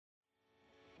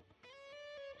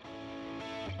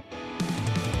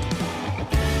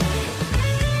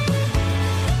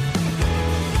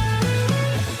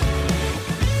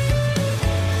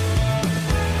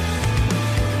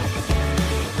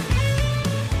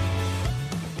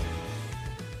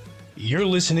You're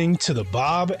listening to the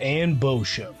Bob and Bo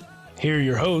Show. Here are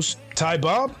your hosts, Ty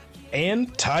Bob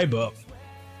and Ty Bo.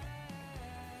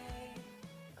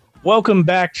 Welcome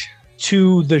back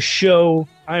to the show.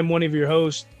 I'm one of your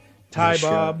hosts, Ty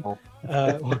Bob.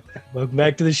 Welcome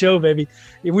back to the show, baby.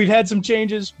 We've had some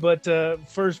changes, but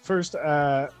first,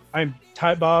 I'm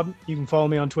Ty Bob. You can follow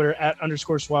me on Twitter at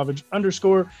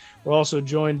 _Swavage_. We're also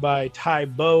joined by Ty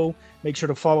Bo. Make sure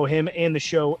to follow him and the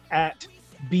show at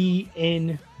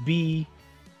BNB.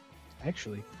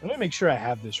 Actually, let me make sure I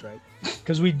have this right,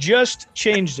 because we just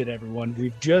changed it, everyone.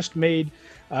 We've just made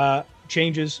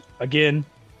changes again.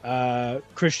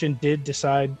 Christian did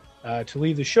decide to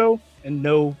leave the show, and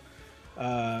no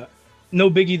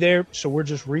biggie there. So we're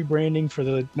just rebranding for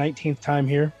the 19th time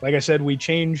here. Like I said, we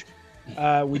change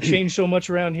so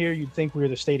much around here, you'd think we were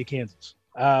the state of Kansas.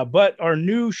 But our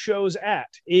new show's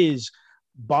is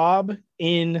Bob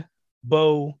in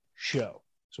Bo Show.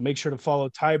 So make sure to follow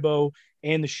Ty Bo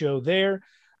and the show there.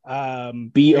 BOBNBO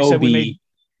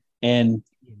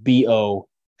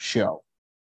Show.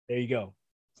 There you go.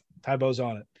 Ty Bo's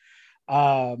on it.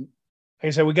 Like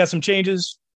I said, we got some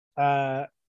changes,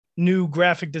 new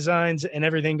graphic designs and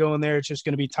everything going there. It's just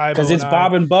going to be Ty Bo. Because it's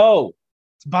Bob and Bo.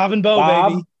 It's Bob and Bo,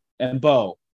 Bob baby. And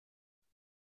Bo.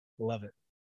 Love it.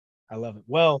 I love it.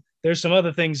 Well, there's some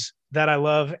other things that I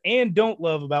love and don't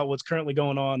love about what's currently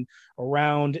going on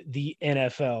around the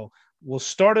NFL. We'll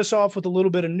start us off with a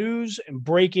little bit of news and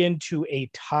break into a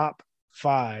top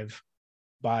 5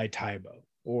 by Ty Bo,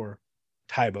 or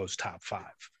Ty Bo's top 5.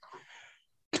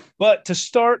 But to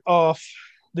start off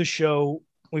the show,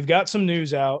 we've got some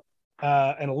news out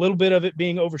and a little bit of it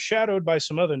being overshadowed by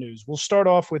some other news. We'll start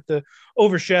off with the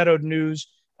overshadowed news.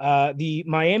 The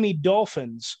Miami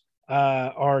Dolphins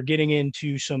are getting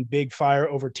into some big fire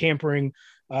over tampering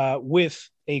with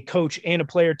a coach and a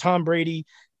player, Tom Brady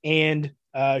and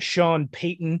Sean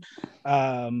Payton.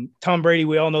 Tom Brady,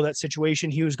 we all know that situation.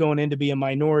 He was going in to be a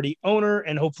minority owner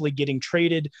and hopefully getting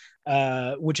traded,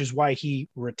 which is why he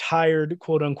retired,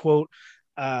 quote unquote.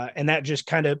 And that just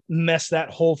kind of messed that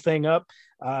whole thing up.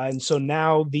 And so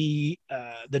now the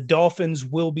Dolphins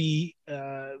will be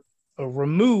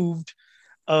removed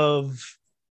of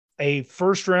a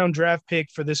first-round draft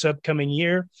pick for this upcoming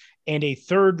year and a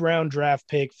third-round draft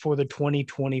pick for the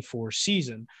 2024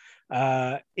 season.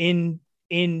 In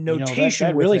notation,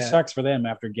 that really sucks for them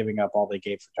after giving up all they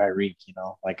gave for Tyreek.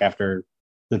 Like after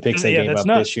the picks they gave up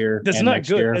this year and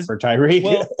next year for Tyreek.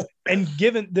 Well, and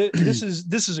given this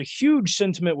is a huge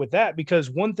sentiment with that, because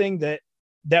one thing that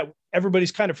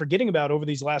everybody's kind of forgetting about over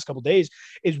these last couple of days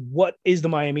is, what is the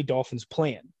Miami Dolphins'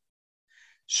 plan?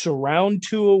 Surround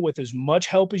Tua with as much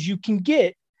help as you can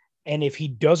get, and if he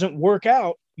doesn't work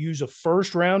out, use a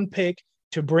first-round pick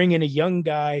to bring in a young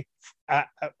guy out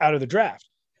of the draft.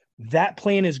 That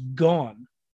plan is gone.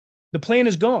 The plan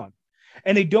is gone.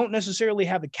 And they don't necessarily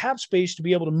have the cap space to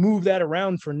be able to move that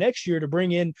around for next year to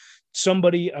bring in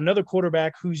another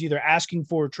quarterback who's either asking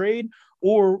for a trade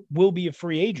or will be a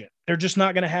free agent. They're just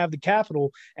not going to have the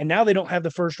capital. And now they don't have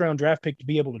the first-round draft pick to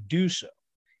be able to do so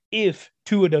if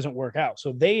Tua doesn't work out.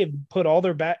 So they have put all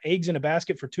their eggs in a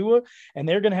basket for Tua, and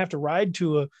they're going to have to ride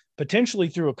Tua potentially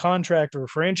through a contract or a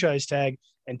franchise tag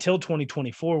until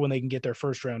 2024 when they can get their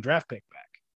first-round draft pick back.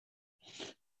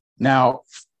 Now,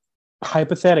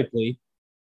 hypothetically,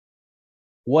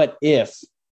 what if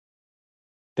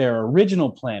their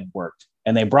original plan worked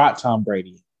and they brought Tom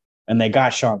Brady and they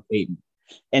got Sean Payton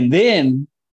and then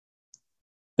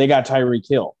they got Tyreek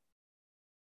Hill?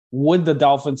 Would the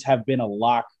Dolphins have been a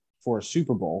lock for a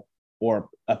Super Bowl or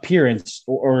appearance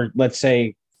or let's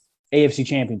say AFC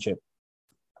Championship?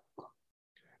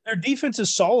 Their defense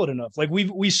is solid enough. Like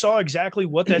we saw exactly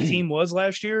what that team was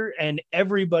last year, and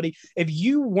everybody, if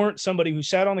you weren't somebody who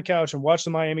sat on the couch and watched the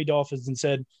Miami Dolphins and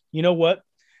said, you know what,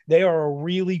 they are a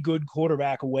really good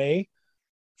quarterback away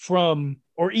from,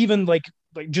 or even like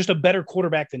just a better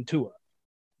quarterback than Tua.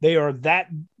 They are that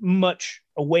much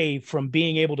away from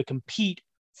being able to compete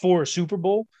for a Super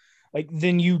Bowl. Like,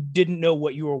 then you didn't know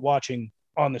what you were watching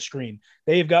on the screen.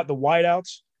 They've got the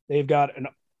wideouts. They've got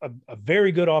a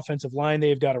very good offensive line.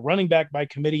 They've got a running back by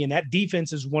committee, and that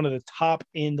defense is one of the top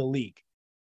in the league,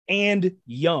 and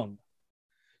young.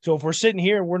 So if we're sitting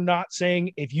here, we're not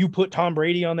saying if you put Tom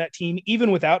Brady on that team, even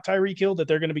without Tyreek Hill, that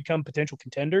they're going to become potential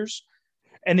contenders.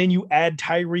 And then you add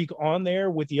Tyreek on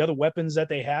there with the other weapons that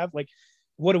they have. Like,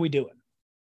 what are we doing?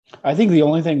 I think the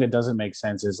only thing that doesn't make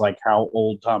sense is like how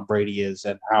old Tom Brady is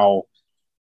and how,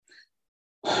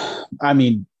 I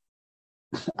mean,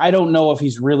 I don't know if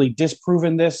he's really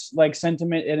disproven this like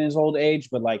sentiment in his old age,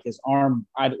 but like his arm,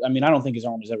 I don't think his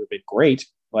arm has ever been great.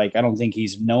 Like, I don't think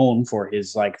he's known for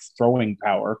his like throwing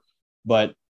power,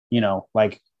 but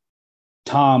like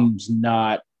Tom's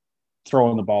not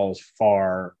throwing the ball as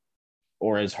far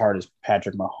or as hard as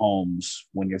Patrick Mahomes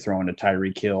when you're throwing to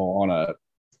Tyreek Hill on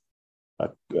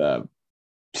a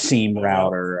seam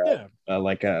route or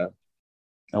like a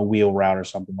wheel route or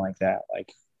something like that.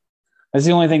 Like that's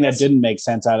the only thing that didn't make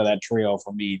sense out of that trio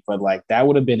for me. But like that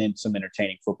would have been in some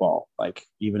entertaining football. Like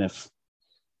even if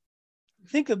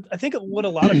I think what a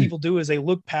lot of people do is they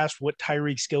look past what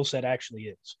Tyreek's skill set actually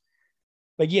is.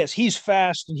 Like, yes, he's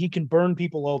fast and he can burn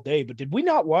people all day, but did we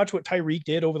not watch what Tyreek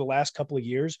did over the last couple of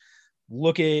years?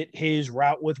 Look at his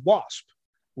route with Wasp.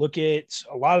 Look at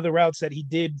a lot of the routes that he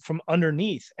did from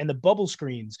underneath and the bubble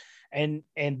screens and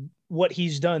what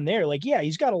he's done there. Like, yeah,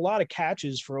 he's got a lot of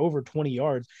catches for over 20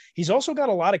 yards. He's also got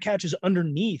a lot of catches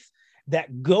underneath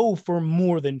that go for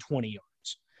more than 20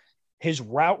 yards. His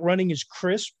route running is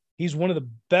crisp. He's one of the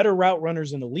better route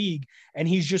runners in the league, and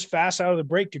he's just fast out of the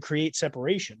break to create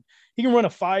separation. He can run a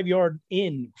 5-yard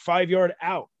in, 5-yard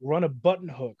out, run a button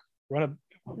hook, run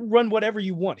whatever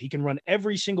you want. He can run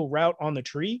every single route on the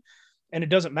tree, and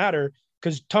it doesn't matter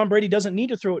because Tom Brady doesn't need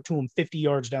to throw it to him 50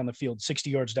 yards down the field,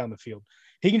 60 yards down the field.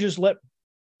 He can just let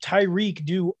Tyreek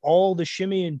do all the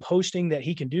shimmy and posting that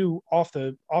he can do off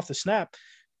the snap,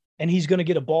 and he's going to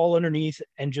get a ball underneath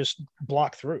and just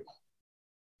block through.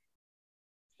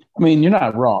 I mean, you're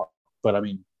not wrong, but I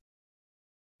mean,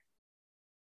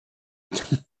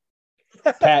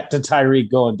 Pat to Tyreek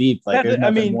going deep, like there's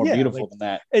nothing more beautiful than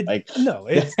that.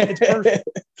 It's perfect.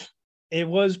 It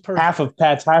was perfect. Half of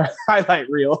Pat's highlight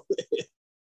reel.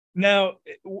 Now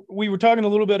we were talking a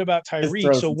little bit about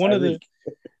Tyreek. So one of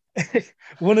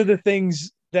the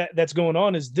things that's going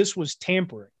on is this was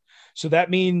tampering. So that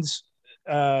means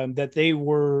that they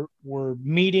were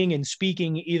meeting and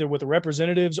speaking either with the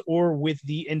representatives or with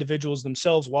the individuals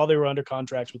themselves while they were under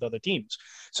contracts with other teams.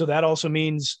 So that also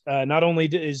means not only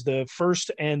is the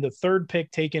first and the third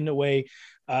pick taken away,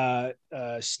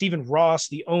 Stephen Ross,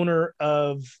 the owner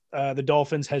of the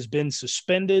Dolphins, has been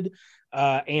suspended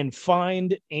and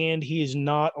fined, and he is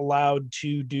not allowed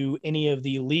to do any of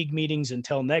the league meetings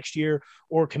until next year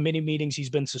or committee meetings. He's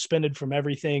been suspended from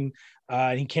everything.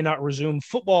 He cannot resume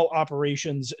football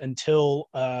operations until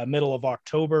middle of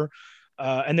October.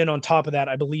 And then on top of that,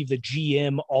 I believe the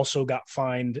GM also got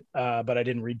fined, but I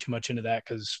didn't read too much into that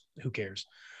because who cares?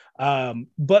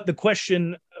 But the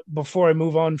question before I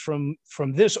move on from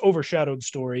this overshadowed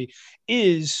story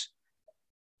is,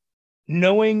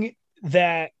 knowing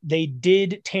that they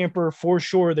did tamper, for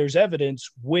sure, there's evidence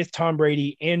with Tom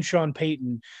Brady and Sean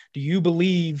Payton, do you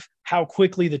believe how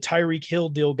quickly the Tyreek Hill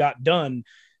deal got done,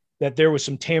 that there was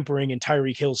some tampering in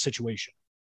Tyreek Hill's situation?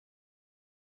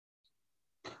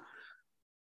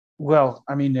 Well,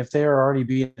 I mean, if they are already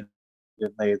being,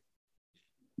 I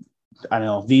don't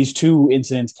know, these two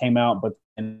incidents came out, but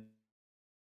I'm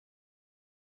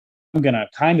going to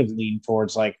kind of lean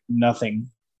towards like nothing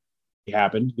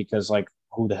happened because like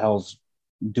who the hell's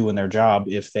doing their job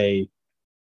if they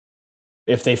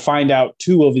find out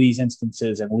two of these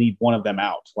instances and leave one of them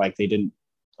out like they didn't.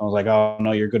 I was like, oh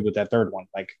no, you're good with that third one.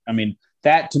 Like, I mean,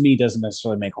 that to me doesn't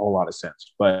necessarily make a whole lot of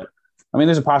sense, but I mean,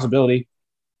 there's a possibility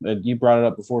that you brought it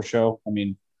up before show. I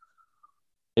mean,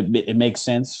 it makes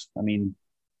sense. I mean,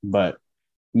 but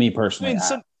me personally,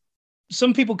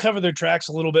 some people cover their tracks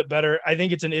a little bit better. I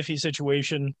think it's an iffy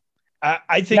situation.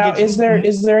 I think now, is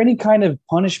there any kind of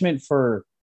punishment for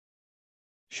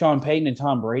Sean Payton and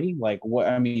Tom Brady? Like what?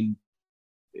 I mean,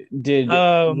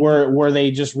 were they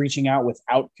just reaching out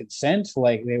without consent?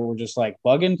 Like they were just like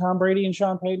bugging Tom Brady and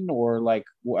Sean Payton, or like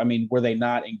I mean, were they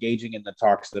not engaging in the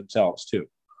talks themselves too?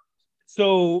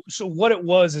 So what it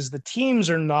was is the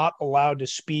teams are not allowed to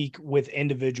speak with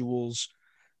individuals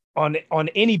on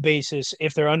any basis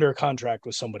if they're under a contract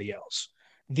with somebody else.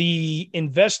 The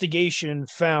investigation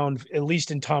found, at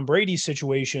least in Tom Brady's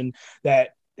situation, that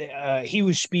he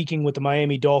was speaking with the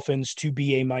Miami Dolphins to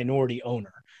be a minority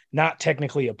owner, not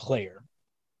technically a player.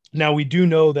 Now, we do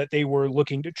know that they were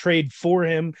looking to trade for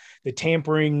him. The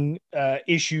tampering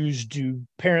issues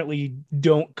apparently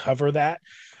don't cover that.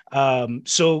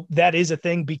 So that is a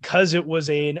thing because it was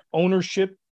an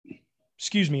ownership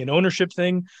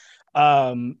thing.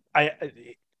 Tom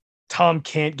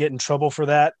can't get in trouble for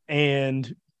that.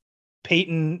 And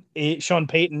Sean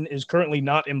Payton is currently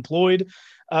not employed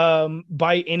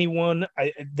by anyone.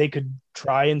 They could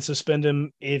try and suspend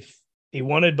him if he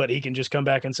wanted, but he can just come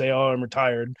back and say, "Oh, I'm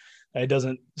retired." It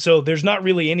doesn't. So there's not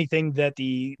really anything that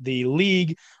the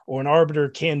league or an arbiter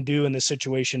can do in this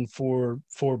situation for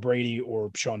Brady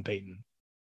or Sean Payton.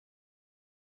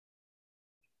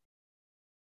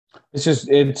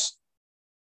 It's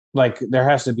like there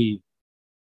has to be,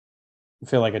 I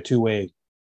feel like, a two-way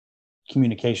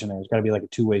communication there. It's got to be like a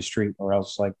two-way street, or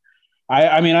else like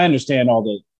I mean I understand all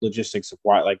the logistics of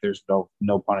why like there's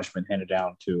no punishment handed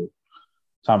down to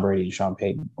Tom Brady and Sean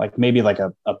Payton. Like maybe like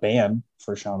a ban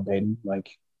for Sean Payton. Like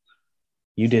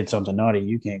you did something naughty,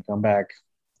 you can't come back.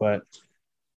 But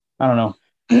I don't know.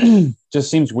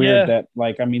 Just seems weird that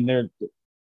like I mean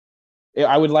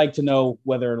I would like to know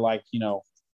whether like, you know,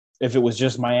 if it was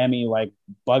just Miami like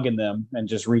bugging them and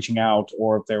just reaching out,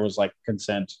 or if there was like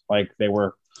consent, like they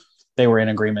were in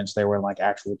agreements, they were in like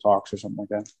actual talks or something like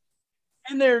that.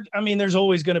 And there's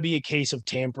always going to be a case of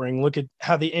tampering. Look at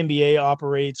how the NBA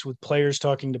operates with players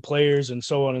talking to players and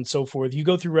so on and so forth. You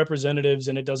go through representatives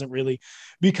and it doesn't really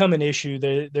become an issue.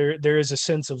 There is a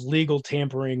sense of legal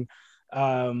tampering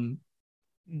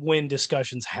when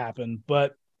discussions happen.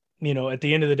 But, you know, at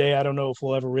the end of the day, I don't know if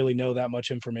we'll ever really know that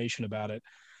much information about it.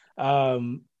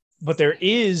 But there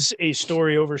is a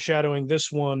story overshadowing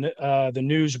this one. The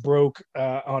news broke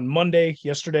on Monday,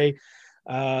 yesterday,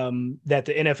 that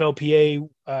the NFLPA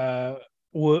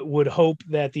would hope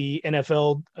that the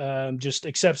NFL just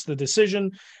accepts the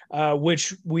decision,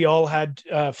 which we all had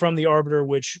from the arbiter,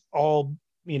 which all,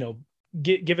 you know,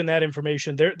 given that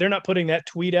information, they're not putting that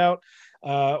tweet out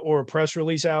or a press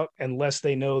release out unless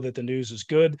they know that the news is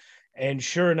good. And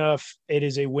sure enough, it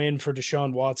is a win for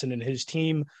Deshaun Watson and his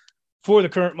team for the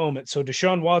current moment. So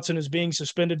Deshaun Watson is being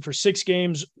suspended for 6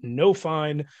 games, no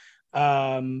fine.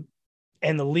 And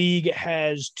the league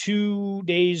has 2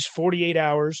 days, 48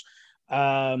 hours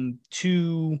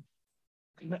to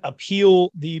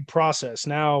appeal the process.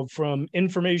 Now, from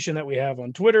information that we have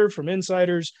on Twitter, from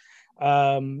insiders,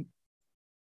 it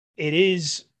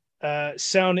is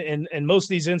sound, and most of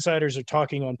these insiders are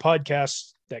talking on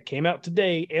podcasts that came out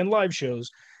today and live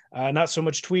shows, not so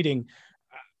much tweeting.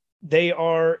 They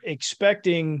are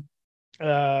expecting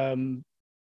Roger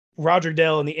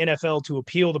Goodell and the NFL to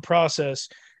appeal the process.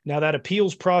 Now that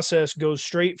appeals process goes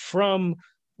straight from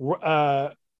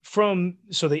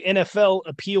so the NFL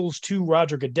appeals to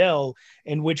Roger Goodell,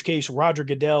 in which case Roger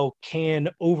Goodell can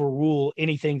overrule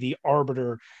anything the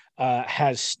arbiter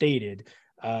has stated.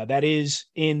 That is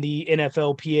in the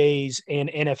NFLPA's and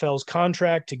NFL's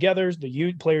contract together,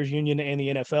 the Players Union and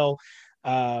the NFL.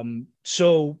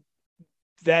 So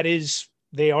that is,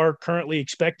 they are currently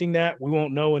expecting that. We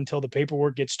won't know until the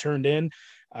paperwork gets turned in.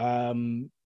 I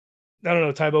don't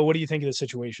know, Tybo, what do you think of the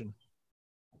situation?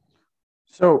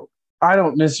 So I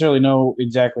don't necessarily know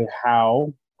exactly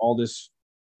how all this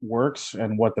works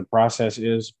and what the process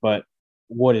is, but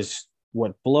what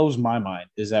blows my mind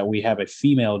is that we have a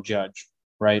female judge,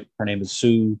 right? Her name is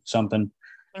Sue something.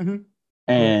 Mm-hmm.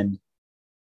 And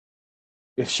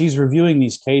if she's reviewing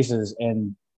these cases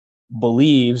and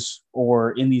believes,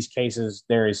 or in these cases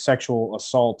there is sexual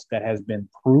assault that has been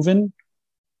proven,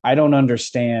 I don't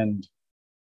understand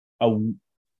a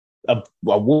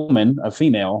woman, a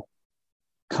female,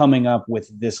 coming up with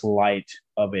this light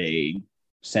of a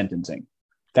sentencing.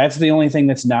 That's the only thing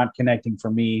that's not connecting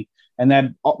for me. And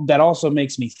that also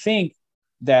makes me think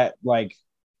that, like,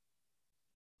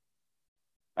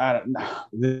 I don't know,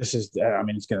 this is, I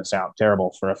mean, it's going to sound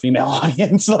terrible for a female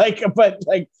audience, like, but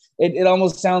like, it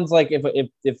almost sounds like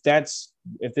if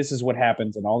this is what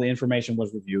happens and all the information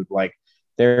was reviewed, like,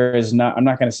 there is not, I'm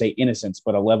not going to say innocence,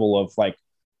 but a level of like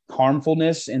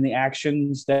harmfulness in the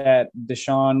actions that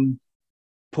Deshaun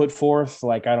put forth.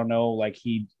 Like, I don't know, like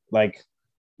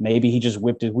maybe he just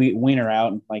whipped his wiener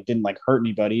out and like didn't like hurt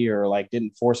anybody, or like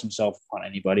didn't force himself on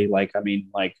anybody. Like, I mean,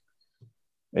 like,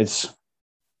 it's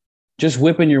just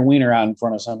whipping your wiener out in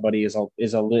front of somebody is a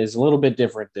little bit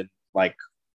different than like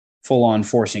full on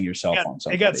forcing yourself on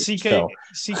somebody. They got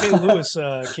CK Lewis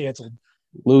canceled.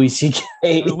 Louis CK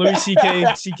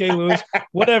Lewis,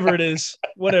 whatever it is,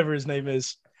 whatever his name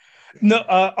is. No,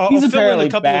 he's apparently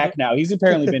back now. He's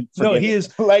apparently been no, he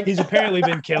is like he's apparently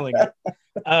been killing it.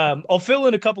 I'll fill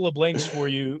in a couple of blanks for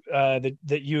you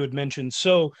that you had mentioned.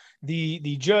 So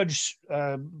the judge,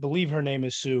 believe her name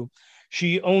is Sue.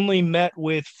 She only met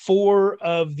with 4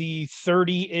 of the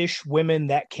 30-ish women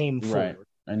that came forward. Right.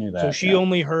 I knew that. So she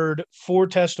only heard 4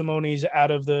 testimonies out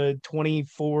of the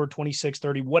 24, 26,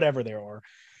 30, whatever there are.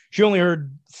 She only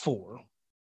heard 4.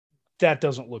 That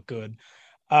doesn't look good.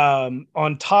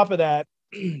 On top of that,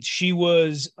 she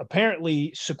was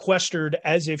apparently sequestered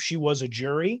as if she was a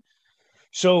jury.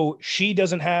 So she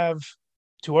doesn't have,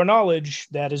 to our knowledge,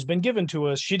 that has been given to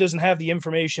us, she doesn't have the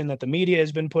information that the media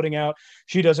has been putting out.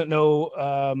 She doesn't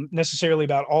know necessarily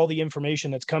about all the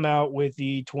information that's come out with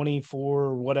the 24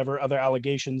 or whatever other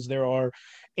allegations there are,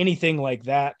 anything like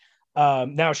that.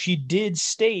 Now, she did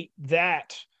state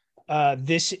that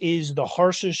this is the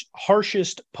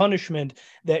harshest punishment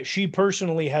that she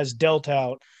personally has dealt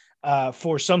out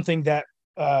for something that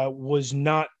was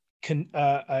not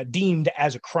deemed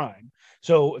as a crime.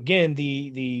 So again,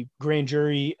 the grand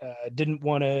jury didn't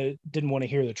want to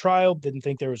hear the trial, didn't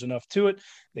think there was enough to it.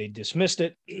 They dismissed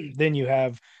it. Then you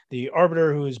have the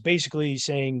arbiter who is basically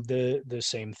saying the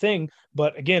same thing,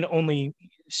 but again, only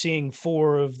seeing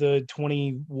 4 of the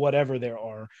 20 whatever there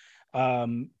are.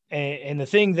 And the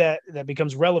thing that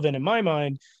becomes relevant in my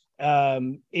mind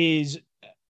is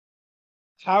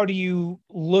how do you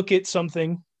look at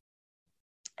something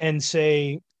and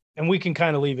say, and we can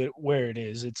kind of leave it where it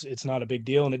is. It's not a big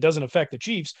deal, and it doesn't affect the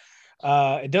Chiefs.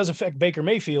 It does affect Baker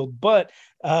Mayfield, but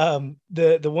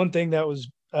the one thing that was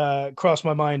crossed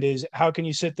my mind is how can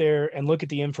you sit there and look at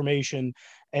the information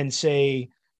and say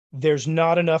there's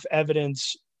not enough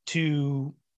evidence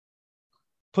to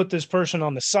put this person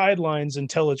on the sidelines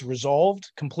until it's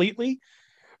resolved completely,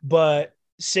 but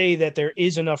say that there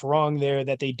is enough wrong there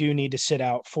that they do need to sit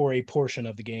out for a portion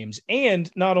of the games. And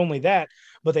not only that,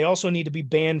 but they also need to be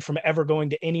banned from ever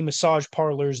going to any massage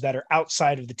parlors that are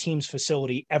outside of the team's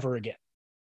facility ever again.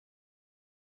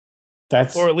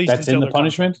 Or at least that's in the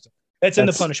punishment. That's in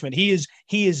the punishment. He is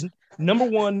number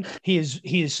one. He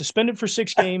is suspended for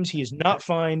 6 games. He is not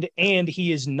fined, and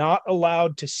he is not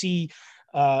allowed to see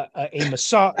a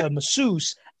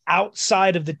masseuse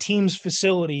outside of the team's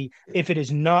facility if it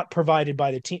is not provided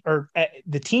by the team, or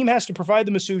the team has to provide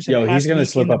the masseuse. He's going to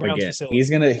slip up again. Facility. He's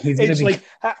going to be like,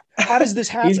 how does this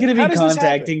happen? He's going to be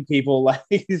contacting people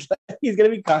he's going to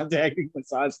be contacting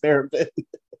massage therapists.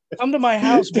 Come to my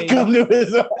house, baby. Come to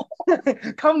his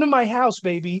home. Come to my house,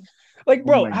 baby. Like,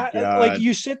 bro, like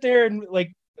you sit there and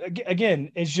like,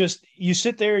 again, it's just, you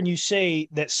sit there and you say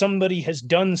that somebody has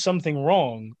done something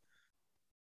wrong,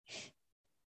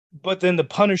 but then the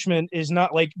punishment is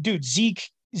not like, dude,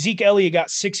 Zeke Elliott got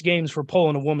 6 games for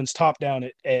pulling a woman's top down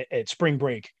at spring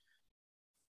break.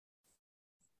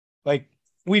 Like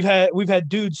we've had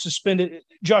dudes suspended.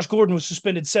 Josh Gordon was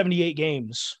suspended 78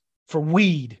 games for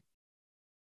weed.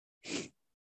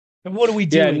 And what are we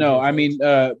doing? Yeah, no, I mean,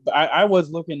 I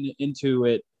was looking into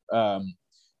it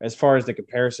as far as the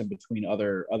comparison between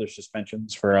other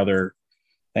suspensions for other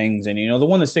things, and the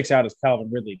one that sticks out is Calvin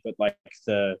Ridley, but like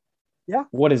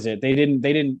what is it?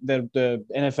 The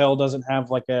NFL doesn't have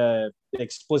like a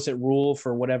explicit rule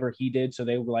for whatever he did, so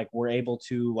they were able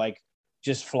to like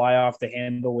just fly off the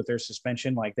handle with their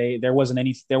suspension. Like there wasn't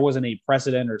a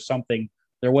precedent or something.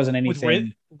 There wasn't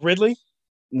anything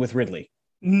with Ridley.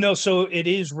 No, so it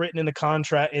is written in the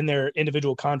contract, in their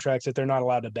individual contracts, that they're not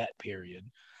allowed to bet, period.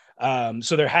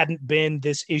 So there hadn't been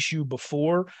this issue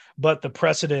before, but the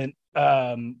precedent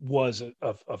was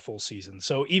a full season.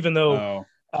 So even though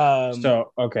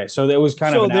so there was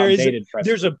kind of an outdated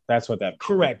precedent. That's what that means.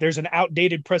 Correct. There's an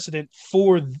outdated precedent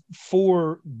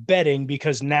for betting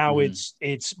because now it's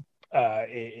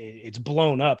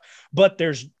blown up, but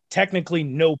there's technically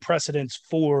no precedence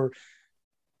for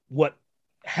what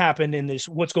happened in this,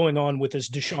 what's going on with this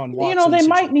Deshaun Watson. They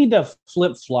might need to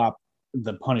flip-flop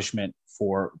the punishment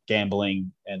for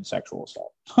gambling and sexual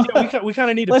assault. We kind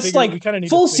of need to we kind of need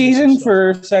full season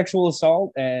for sexual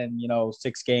assault and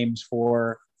 6 games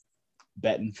for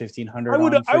betting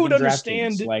 1,500. I would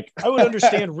understand I would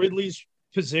understand Ridley's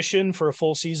position for a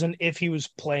full season if he was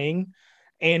playing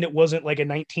and it wasn't like a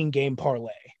 19-game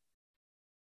parlay.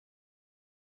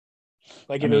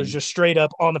 Like if it was just straight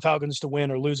up on the Falcons to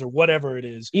win or lose or whatever it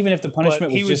is. Even if the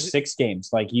punishment was just 6 games,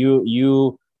 like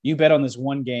you bet on this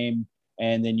one game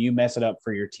and then you mess it up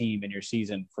for your team and your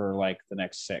season for like the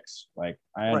next 6. Like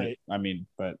I mean,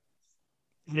 but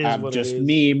I'm just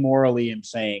me morally am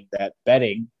saying that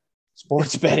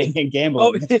sports betting and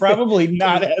gambling is probably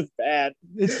not as bad.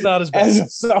 It's not as bad as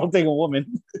assaulting a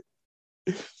woman.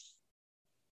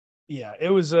 Yeah, it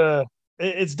was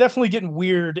it's definitely getting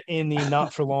weird in the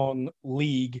not for long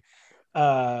league.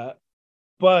 But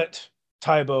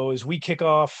Tybo, as we kick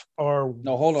off our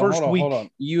first week. Hold on.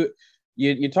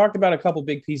 You talked about a couple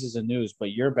big pieces of news,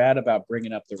 but you're bad about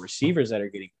bringing up the receivers that are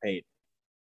getting paid.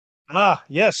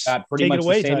 Yes. Got pretty much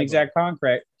the same exact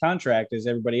contract as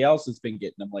everybody else that's been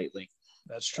getting them lately.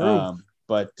 That's true.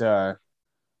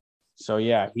 So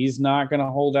yeah, he's not going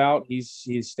to hold out. He's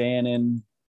staying in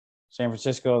San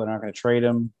Francisco. They're not going to trade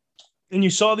him. And you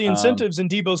saw the incentives in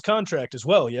Debo's contract as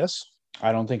well, yes?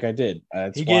 I don't think I did.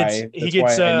 That's why I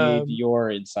need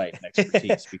your insight and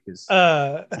expertise because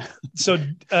so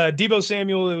Debo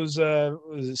Samuel, it was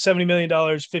 $70 million,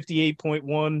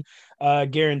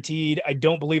 58.1 guaranteed. I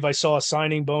don't believe I saw a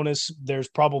signing bonus. There's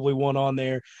probably one on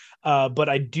there. But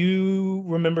I do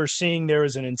remember seeing there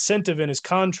was an incentive in his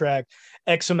contract,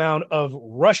 X amount of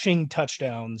rushing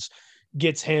touchdowns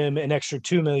gets him an extra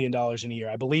 $2 million a year.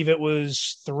 I believe it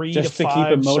was 3 just to 5, keep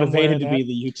him motivated to that. be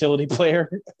the utility player.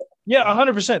 Yeah,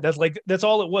 100%. That's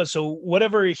all it was. So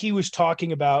whatever he was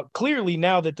talking about, clearly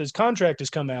now that this contract has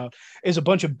come out, is a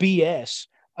bunch of BS.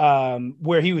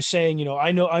 Where he was saying, you know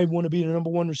I want to be the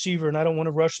number one receiver and I don't want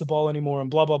to rush the ball anymore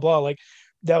and blah blah blah. Like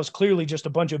that was clearly just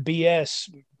a bunch of BS,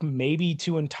 maybe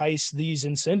to entice these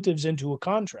incentives into a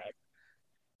contract.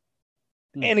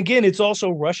 And again, it's also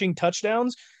rushing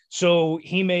touchdowns. So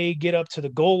he may get up to the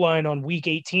goal line on week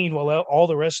 18 while all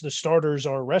the rest of the starters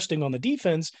are resting on the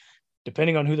defense,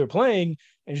 depending on who they're playing,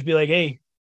 and just be like, hey,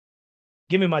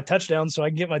 give me my touchdown so I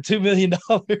can get my $2 million.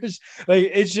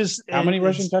 Like it's just how many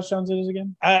rushing touchdowns it is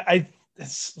again?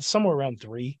 It's somewhere around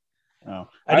 3. Oh,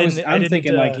 I'm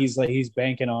thinking like he's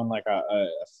banking on like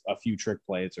a few trick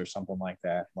plays or something like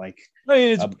that. Like I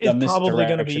mean, it's probably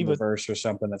going to be reverse or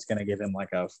something that's going to give him like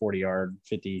a 40-yard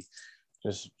 50,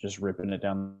 just ripping it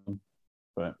down.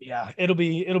 But yeah, it'll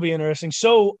be interesting.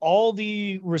 So all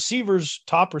the receivers,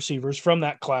 top receivers from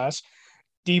that class,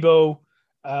 Debo,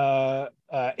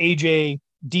 AJ,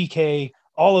 DK,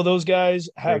 all of those guys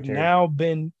have now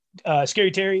been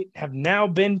Scary Terry have now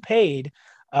been paid.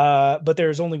 But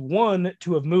there's only one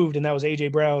to have moved, and that was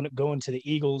AJ Brown going to the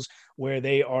Eagles, where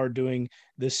they are doing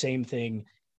the same thing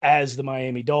as the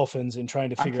Miami Dolphins and trying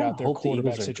to figure out their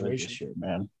quarterback situation. Year,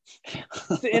 man.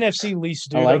 The NFC least,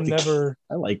 dude. I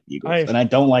like the Eagles, and I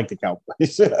don't like the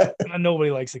Cowboys.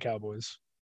 Nobody likes the Cowboys.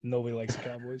 Nobody likes the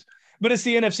Cowboys. But it's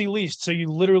the NFC least, so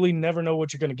you literally never know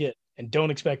what you're going to get, and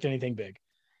don't expect anything big.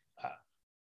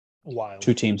 Wild.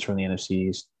 2 teams from the NFC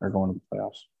East are going to the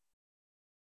playoffs.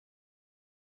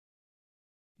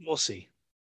 We'll see.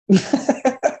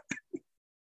 I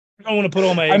don't want to put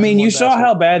all my. I mean, you saw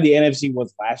how bad the NFC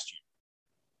was last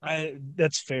year.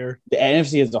 That's fair. The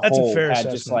NFC as a whole had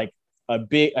assessment. Just like a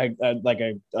big,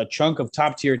 a chunk of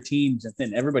top tier teams, and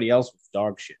then everybody else was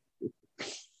dog shit.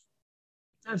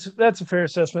 That's a fair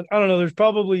assessment. I don't know. There's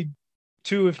probably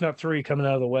 2, if not 3, coming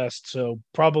out of the West, so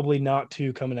probably not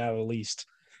 2 coming out of the least.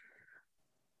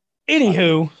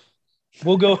 Anywho,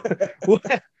 we'll go.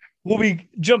 We'll be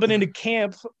jumping into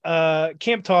camp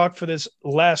talk for this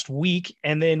last week,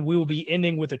 and then we will be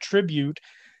ending with a tribute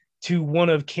to one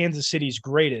of Kansas City's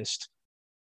greatest.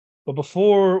 But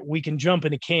before we can jump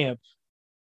into camp,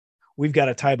 we've got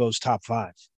a Tybo's top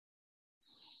 5.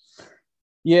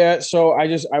 Yeah, so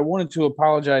I wanted to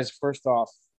apologize first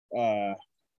off.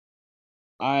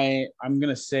 I'm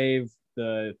gonna save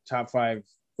the top 5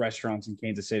 restaurants in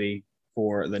Kansas City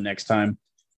for the next time.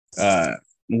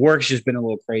 Work's just been a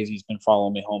little crazy. He's been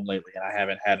following me home lately, and I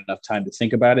haven't had enough time to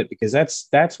think about it because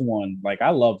that's one. Like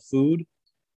I love food,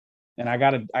 and I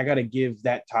gotta give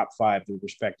that top 5 the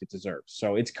respect it deserves.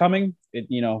 So it's coming.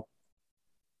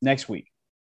 Next week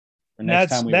or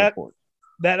next time we record.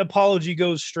 That apology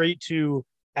goes straight to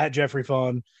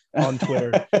 @JeffreyFawn on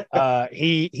Twitter.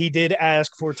 He did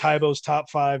ask for Tybo's top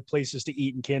 5 places to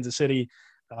eat in Kansas City.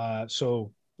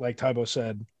 So like Tybo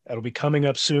said, that'll be coming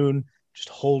up soon. Just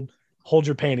hold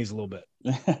your panties a little bit.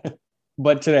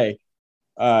 But today,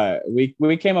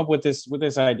 we came up with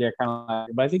this idea kind of,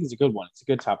 but I think it's a good one. It's a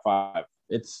good top 5.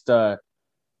 It's the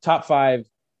top 5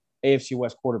 AFC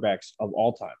West quarterbacks of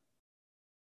all time.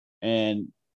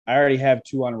 And I already have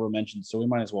 2 honorable mentions, so we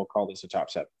might as well call this a top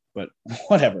 7, but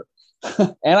whatever.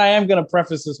 And I am going to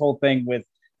preface this whole thing with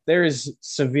there is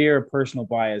severe personal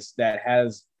bias that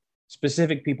has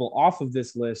specific people off of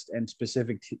this list and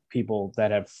specific people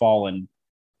that have fallen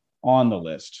on the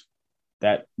list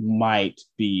that might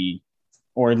be,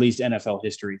 or at least NFL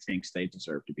history thinks they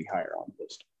deserve to be higher on the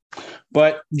list.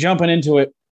 But jumping into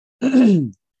it,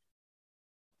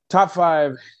 top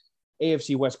 5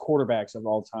 AFC West quarterbacks of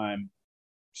all time,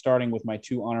 starting with my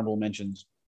 2 honorable mentions.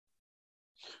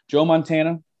 Joe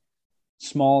Montana,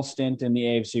 small stint in the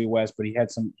AFC West, but he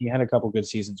had a couple good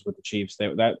seasons with the Chiefs.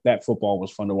 That football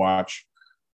was fun to watch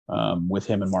with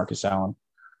him and Marcus Allen.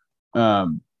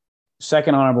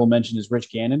 Second honorable mention is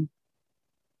Rich Gannon.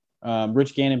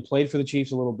 Rich Gannon played for the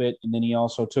Chiefs a little bit, and then he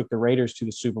also took the Raiders to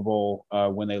the Super Bowl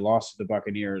when they lost to the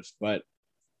Buccaneers. But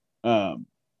what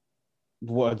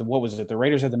was it? The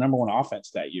Raiders had the number 1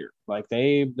 offense that year. Like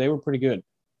they were pretty good.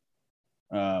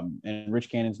 And Rich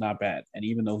Gannon's not bad. And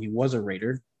even though he was a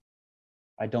Raider,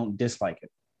 I don't dislike it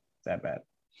that bad.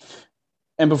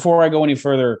 And before I go any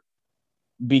further,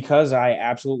 because I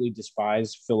absolutely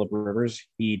despise Phillip Rivers,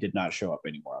 he did not show up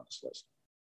anymore on this list.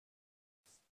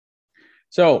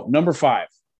 So, number 5,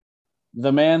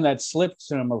 the man that slipped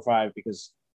to number 5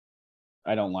 because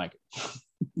I don't like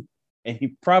it. And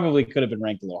he probably could have been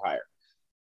ranked a little higher.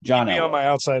 John Elway. On my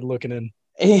outside looking in.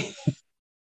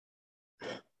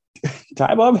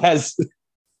 Ty Bob has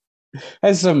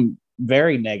has some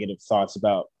very negative thoughts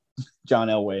about John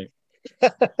Elway.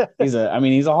 He's a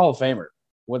Hall of Famer.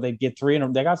 What they get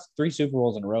they got 3 Super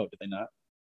Bowls in a row, did they not?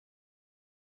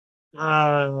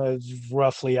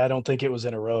 Roughly, I don't think it was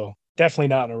in a row. Definitely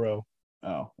not in a row.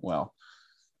 Oh, well.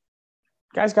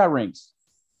 Guy's got rings,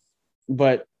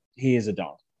 but he is a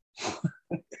dog.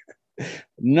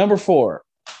 Number 4,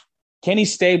 Kenny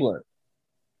Stabler.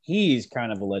 He's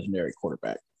kind of a legendary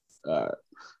quarterback.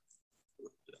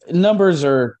 Numbers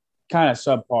are kind of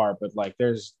subpar, but like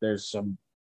there's some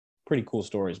pretty cool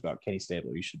stories about Kenny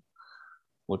Stabler. You should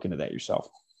look into that yourself.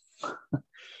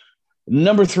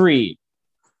 Number 3,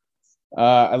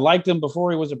 I liked him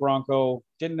before he was a Bronco.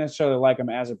 Didn't necessarily like him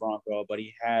as a Bronco, but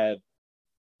he had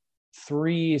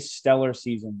 3 stellar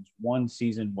seasons. One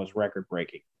season was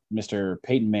record-breaking. Mr.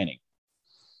 Peyton Manning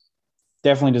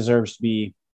definitely deserves to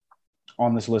be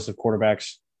on this list of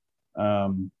quarterbacks.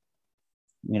 Peyton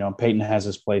has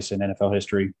his place in NFL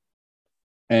history,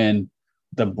 and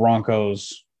the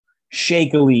Broncos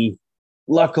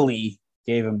luckily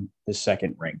gave him his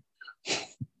 2nd ring.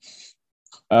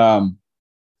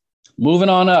 Moving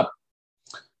on up,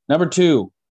 number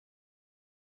 2.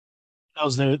 That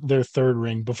was their 3rd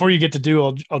ring. Before you get to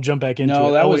do, I'll jump back into it.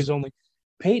 No, that was only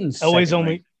Peyton's. Elway's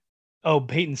only. Ring. Oh,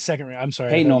 Peyton's 2nd ring. I'm sorry.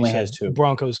 Peyton only has 2.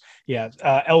 Broncos. Yeah.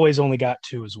 Elway's only got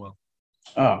 2 as well.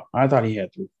 Oh, I thought he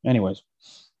had 3. Anyways,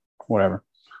 whatever.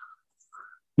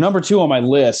 Number 2 on my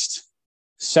list,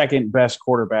 2nd best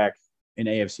quarterback in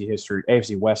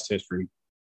AFC West history.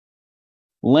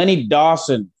 Lenny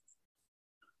Dawson.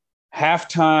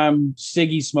 Halftime,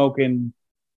 ciggy smoking,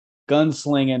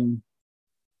 gunslinging,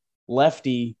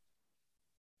 lefty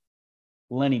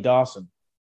Lenny Dawson.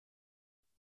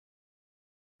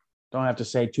 Don't have to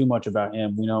say too much about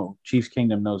him. We know Chiefs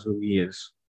Kingdom knows who he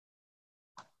is.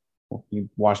 You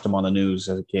watched him on the news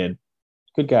as a kid.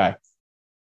 Good guy.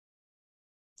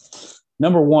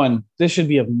 Number 1, this should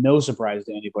be of no surprise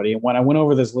to anybody. And when I went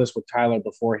over this list with Tyler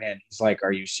beforehand, he's like,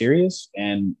 "Are you serious?"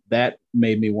 And that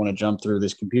made me want to jump through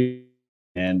this computer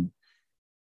and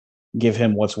give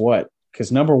him what's what.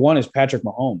 Because number 1 is Patrick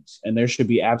Mahomes, and there should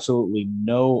be absolutely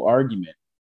no argument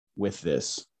with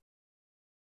this.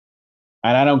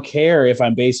 And I don't care if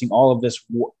I'm basing all of this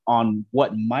on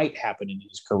what might happen in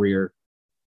his career.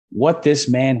 What this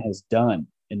man has done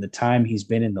in the time he's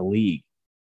been in the league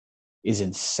is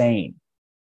insane.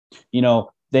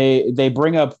 They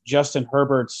bring up Justin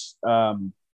Herbert's,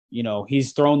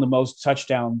 he's thrown the most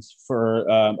touchdowns for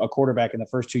a quarterback in the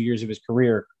first 2 years of his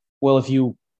career. Well, if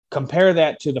you compare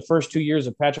that to the first 2 years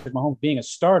of Patrick Mahomes being a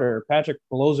starter, Patrick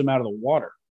blows him out of the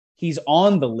water. He's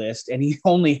on the list, and he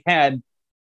only had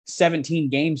 17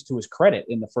 games to his credit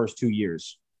in the first 2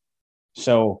 years.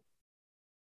 So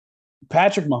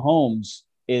Patrick Mahomes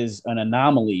is an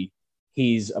anomaly.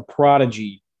 He's a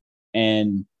prodigy,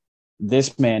 and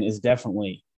this man is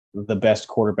definitely the best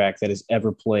quarterback that has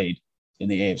ever played in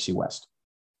the AFC West.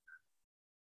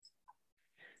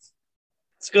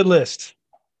 It's a good list.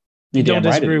 You don't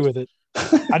disagree with it.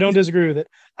 I don't disagree with it.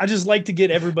 I just like to get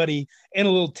everybody in a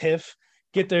little tiff,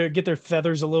 get their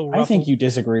feathers a little ruffled. I think you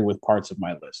disagree with parts of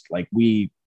my list. Like we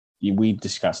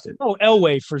discussed it. Oh,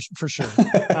 Elway for sure.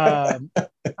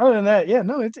 Other than that, yeah,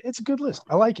 no, it's a good list.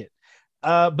 I like it.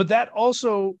 But that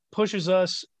also pushes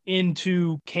us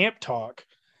into camp talk,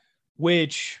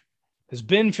 which has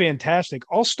been fantastic.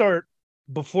 I'll start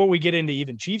before we get into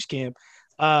even Chiefs camp.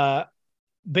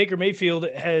 Baker Mayfield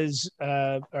has,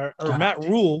 or Matt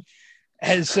Rule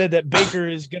has said that Baker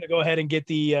is going to go ahead and get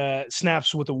the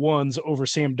snaps with the ones over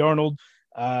Sam Darnold.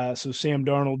 So Sam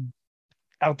Darnold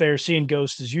out there seeing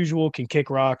ghosts as usual, can kick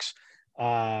rocks.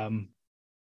 Good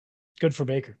for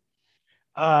Baker.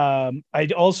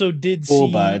 I also did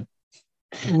see bud.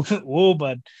 Whoa,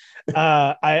 bud.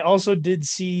 I also did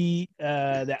see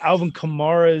that Alvin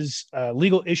Kamara's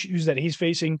legal issues that he's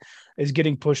facing is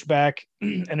getting pushed back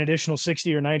an additional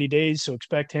 60 or 90 days. So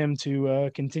expect him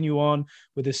to continue on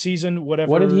with the season.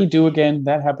 Whatever. What did he do again?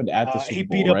 That happened at the Super Bowl, he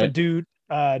beat up right? a dude.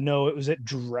 No, it was at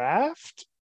draft.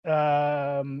 In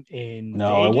no,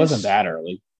 Vegas. It wasn't that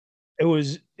early. It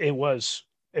was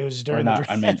during the draft.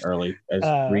 I meant early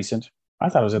as recent. I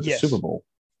thought it was at the Super Bowl.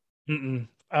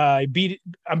 I beat it.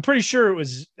 I'm pretty sure it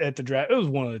was at the draft. It was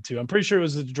one of the two. I'm pretty sure it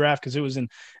was at the draft because it was in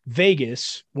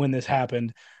Vegas when this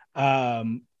happened.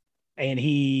 And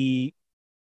he,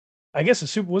 I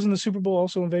guess wasn't the Super Bowl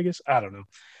also in Vegas? I don't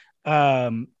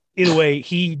know. Either way,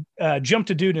 he jumped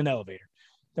a dude in an elevator.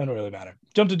 Doesn't really matter.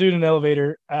 Jumped a dude in an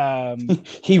elevator.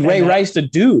 He Ray Riced a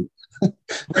dude.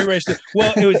 Ray Riced.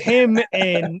 Well, it was him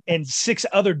and 6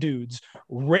 other dudes.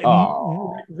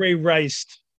 Ray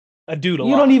Riced a dude a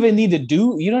You lot. don't even need to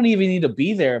do. You don't even need to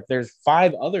be there if there's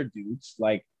 5 other dudes.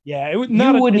 Like Yeah, it would you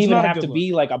not. wouldn't It's even not a have good to look.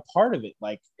 be like a part of it.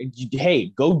 Like, hey,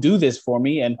 go do this for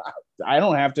me, and I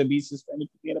don't have to be suspended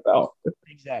from the NFL.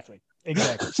 Exactly.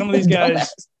 Exactly. Some of these guys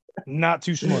Dumbass. not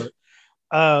too smart.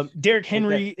 Derrick Like that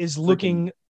Henry is freaking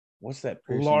looking what's that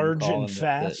piercing you're large and calling the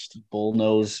fast. bull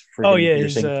nose Oh freaking yeah,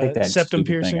 his piercing? Take that septum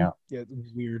stupid thing piercing. out. Yeah,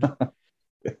 weird.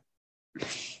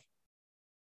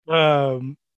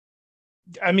 Um,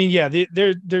 I mean, yeah,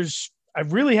 there's. I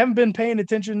really haven't been paying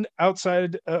attention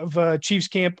outside of Chiefs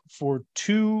camp for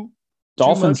too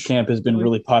Dolphins much. camp has been Really.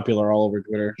 really popular all over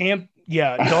Twitter. Camp,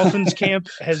 yeah, Dolphins camp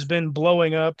has been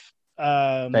blowing up.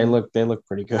 Um, They look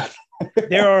pretty good.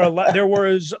 there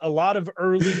was a lot of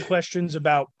early questions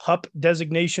about pup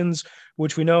designations,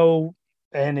 which we know.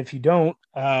 And if you don't,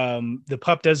 the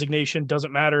pup designation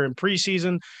doesn't matter in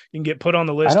preseason. You can get put on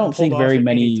the I list and don't pulled think off very at any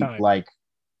many time. like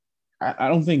I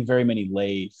don't think very many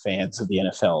lay fans of the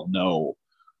NFL know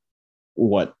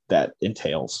what that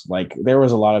entails. Like there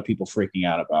was a lot of people freaking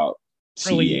out about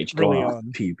CEH going Early off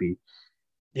on. PUP.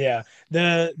 Yeah,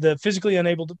 the physically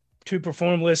unable to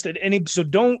perform list at any. So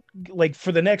don't like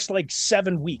for the next like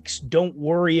 7 weeks. Don't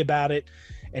worry about it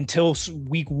until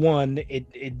week one.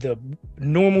 The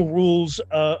normal rules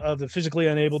of the physically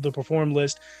unable to perform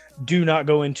list do not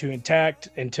go into intact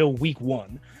until week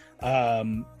one.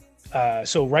 Um,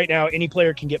 so right now, any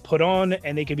player can get put on,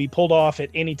 and they can be pulled off at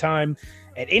any time.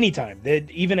 At any time, that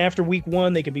even after week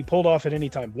one, they can be pulled off at any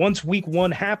time. Once week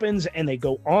one happens and they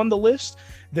go on the list,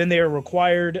 then they are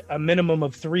required a minimum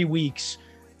of 3 weeks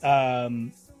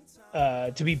um,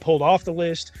 to be pulled off the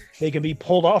list. They can be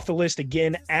pulled off the list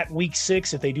again at week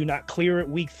 6 if they do not clear at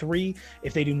week 3.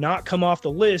 If they do not come off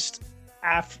the list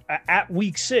at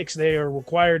week 6, they are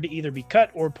required to either be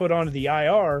cut or put onto the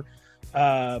IR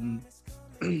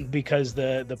because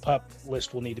the pup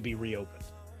list will need to be reopened.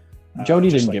 Jody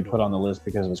didn't get put on the list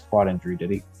because of his quad injury,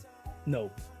 did he? No,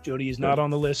 Jody is not on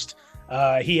the list.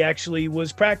 He actually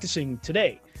was practicing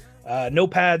today. No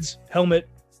pads, helmet,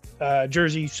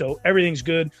 jersey, so everything's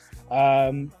good.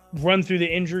 Run through the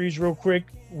injuries real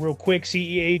quick.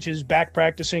 CEH is back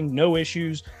practicing, no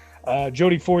issues.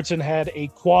 Jody Fortson had a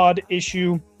quad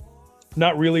issue,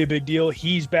 not really a big deal.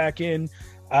 He's back in.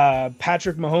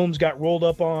 Patrick Mahomes got rolled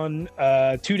up on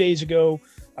 2 days ago,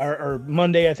 or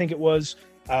Monday, I think it was.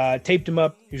 Taped him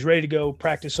up. He was ready to go.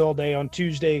 Practice all day on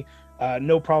Tuesday.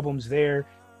 No problems there.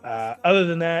 Other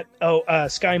than that,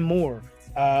 Sky Moore.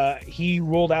 He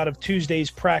rolled out of Tuesday's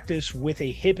practice with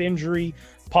a hip injury,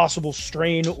 possible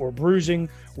strain or bruising.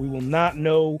 We will not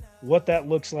know what that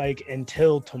looks like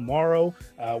until tomorrow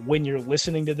when you're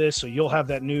listening to this. So you'll have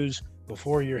that news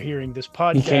before you're hearing this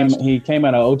podcast. He came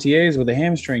out of OTAs with a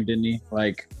hamstring, didn't he?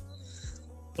 Like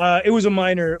it was a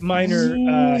minor hamstring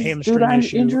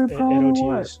issue at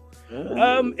OTAs.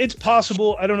 It's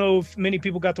possible. I don't know if many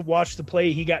people got to watch the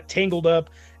play. He got tangled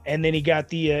up, and then he got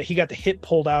the hip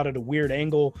pulled out at a weird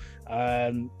angle.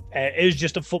 It was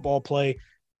just a football play.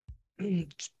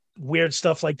 Weird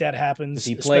stuff like that happens.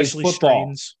 He plays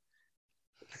football. Strains.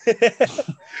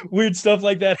 Weird stuff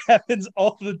like that happens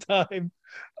all the time.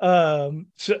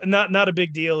 So not a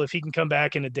big deal if he can come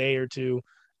back in a day or two.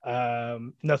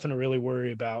 Nothing to really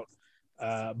worry about.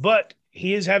 But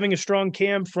he is having a strong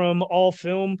camp from all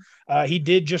film. He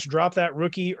did just drop that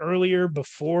rookie earlier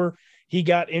before he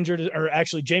got injured, or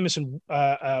actually Jameson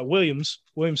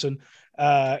Williamson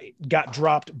got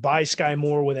dropped by Sky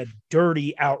Moore with a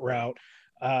dirty out route.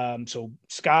 So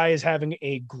Sky is having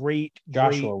a great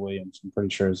Joshua Williams. I'm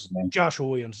pretty sure is his name. Joshua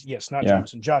Williams. Yes, not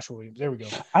Jameson. Joshua Williams. There we go.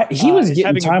 He was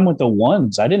getting time with the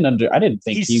ones. I didn't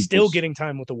think he's still getting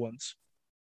time with the ones.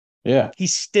 Yeah,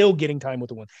 he's still getting time with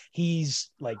the one. He's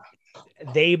like,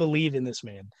 they believe in this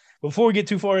man. Before we get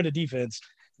too far into defense,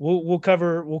 we'll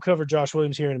cover Josh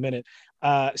Williams here in a minute.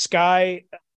 Sky,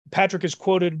 Patrick is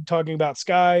quoted talking about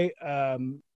Sky,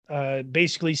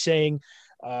 basically saying,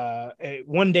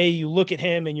 one day you look at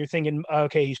him and you're thinking,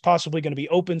 okay, he's possibly going to be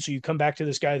open. So you come back to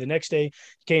this guy the next day,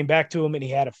 came back to him and he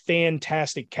had a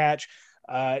fantastic catch.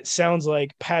 It sounds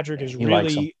like Patrick is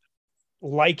really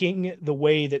liking the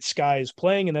way that Sky is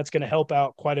playing, and that's going to help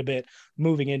out quite a bit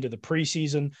moving into the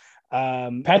preseason.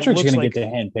 Patrick's going to get to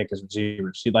handpick his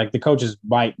receivers. Like the coaches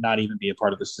might not even be a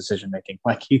part of this decision making.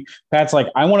 Like Pat's like,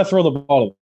 I want to throw the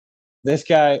ball to this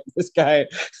guy.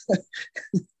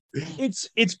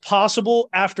 It's possible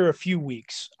after a few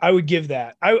weeks. I would give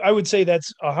that. I would say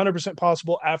that's 100%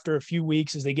 possible after a few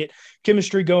weeks as they get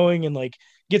chemistry going and like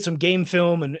get some game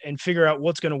film and figure out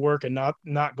what's going to work and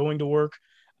not going to work.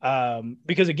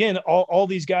 Because again, all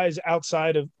these guys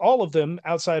outside of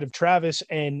Travis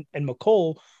and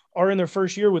McCole are in their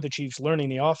first year with the Chiefs, learning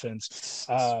the offense.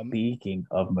 Speaking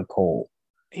of Mecole,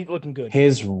 he's looking good.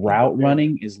 His route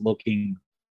running is looking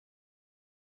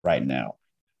right now.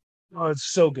 Oh, it's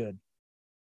so good.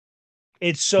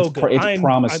 It's so good. It's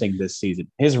promising this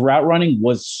season. His route running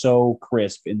was so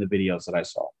crisp in the videos that I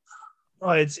saw.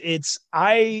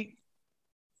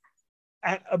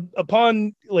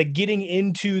 Upon like getting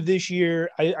into this year,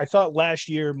 I thought last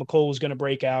year Mecole was going to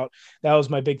break out. That was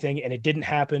my big thing, and it didn't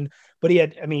happen. But he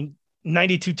had,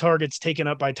 92 targets taken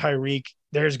up by Tyreek.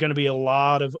 There's going to be a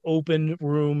lot of open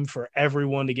room for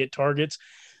everyone to get targets.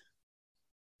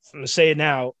 I'm going to say it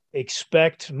now.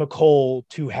 Expect Mecole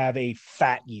to have a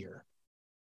fat year.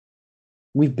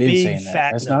 We've been saying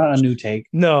that. That's not a new take.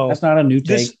 No, that's not a new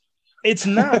take. It's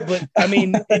not, but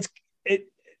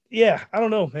yeah, I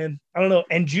don't know, man. I don't know.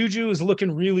 And Juju is looking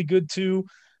really good too.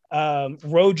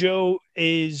 Rojo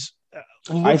is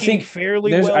looking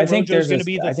fairly well. I think Rojo's going to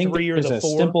be the 3 or the 4. There's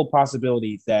a simple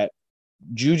possibility that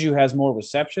Juju has more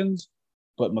receptions,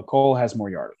 but Mecole has more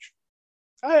yardage.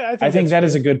 I think that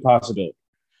is a good possibility.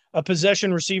 A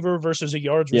possession receiver versus a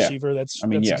yards receiver. That's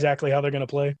exactly how they're going to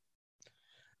play.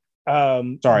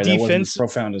 Sorry, that wasn't as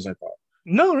profound as I thought.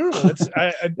 No.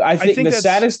 I think the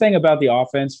saddest thing about the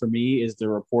offense for me is the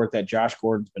report that Josh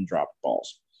Gordon's been dropping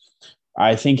balls.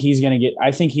 He's just going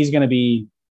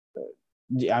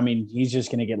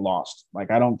to get lost. Like,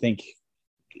 I don't think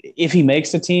if he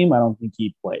makes the team, I don't think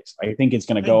he plays. I think it's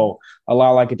going to go a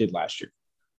lot like it did last year.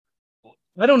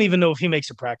 I don't even know if he makes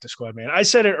a practice squad, man. I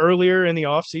said it earlier in the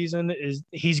offseason is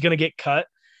he's going to get cut,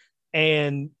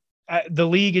 and the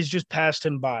league has just passed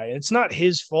him by. It's not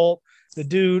his fault. The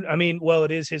dude,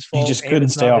 it is his fault. He just couldn't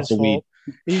stay off the weed.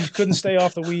 He couldn't stay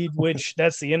off the weed, which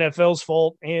that's the NFL's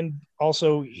fault. And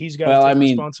also he's got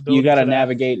responsibility. You got to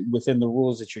navigate within the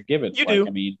rules that you're given. You do.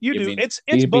 It's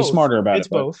both. Be smarter about it. It's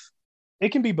both. It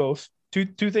can be both. Two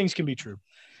things can be true.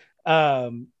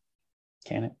 Can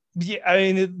it? Yeah,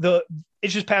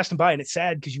 it's just passed him by, and it's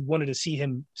sad because you wanted to see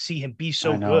him be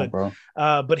so good, bro.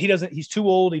 But he doesn't. He's too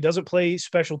old. He doesn't play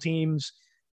special teams.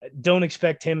 Don't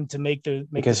expect him to make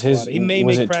because the squad. He may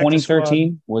was make it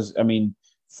 2013 was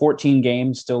 14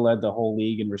 games still led the whole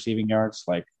league in receiving yards.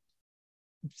 Like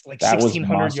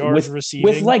 1,600 yards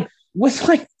receiving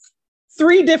with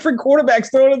 3 different quarterbacks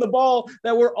throwing the ball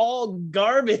that were all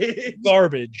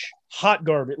hot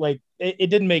garbage. Like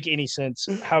it didn't make any sense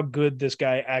how good this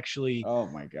guy actually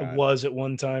was at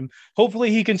one time. Hopefully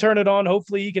he can turn it on.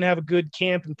 Hopefully he can have a good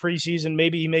camp in preseason.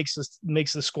 Maybe he makes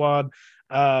the squad.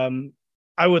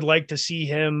 I would like to see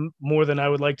him more than I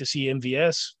would like to see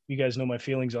MVS. You guys know my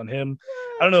feelings on him.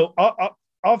 I don't know.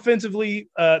 Offensively,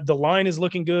 the line is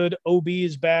looking good. OB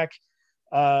is back.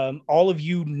 All of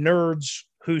you nerds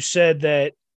who said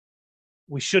that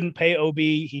we shouldn't pay OB,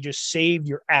 he just saved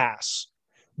your ass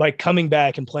by coming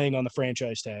back and playing on the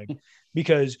franchise tag,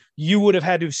 because you would have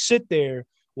had to sit there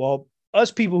while us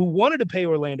people who wanted to pay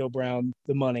Orlando Brown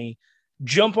the money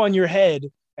jump on your head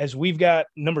as we've got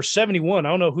number 71. I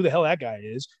don't know who the hell that guy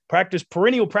is.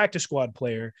 Perennial practice squad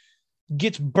player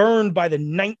gets burned by the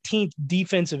 19th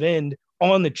defensive end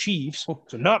on the Chiefs,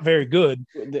 so not very good,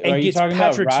 and gets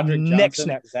Patrick's neck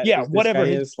snap. Yeah, whatever it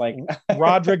is, like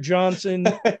Roderick Johnson,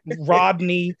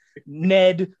 Rodney,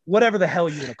 Ned, whatever the hell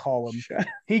you want to call him.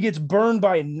 He gets burned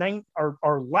by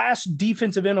our last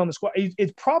defensive end on the squad.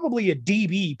 It's probably a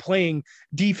DB playing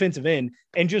defensive end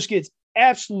and just gets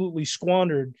absolutely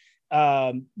squandered.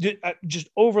 Just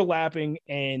overlapping,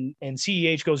 and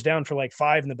CEH goes down for like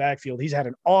 5 in the backfield. He's had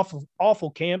an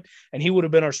awful camp, and he would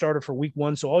have been our starter for week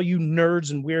 1. So all you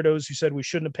nerds and weirdos who said we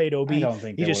shouldn't have paid OB,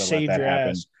 he just saved your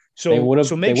ass.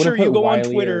 So make sure you go on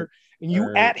Twitter and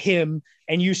you at him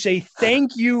and you say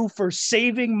thank you for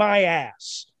saving my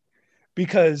ass,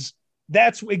 because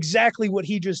that's exactly what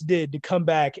he just did to come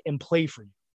back and play for you.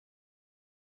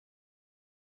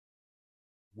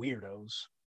 Weirdos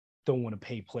don't want to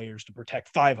pay players to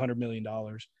protect $500 million.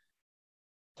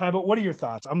 Tybo, what are your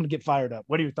thoughts? I'm going to get fired up.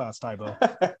 What are your thoughts, Tybo?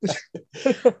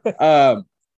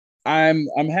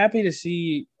 I'm happy to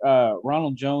see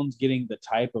Ronald Jones getting the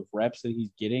type of reps that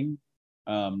he's getting.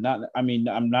 I'm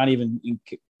not even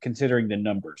considering the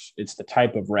numbers. It's the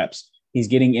type of reps he's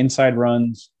getting. Inside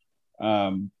runs.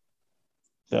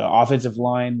 The offensive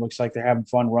line looks like they're having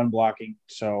fun run blocking.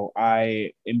 So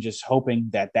I am just hoping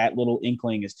that little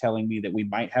inkling is telling me that we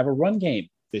might have a run game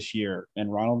this year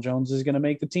and Ronald Jones is going to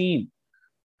make the team.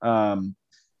 But,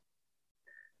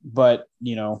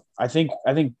 I think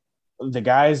the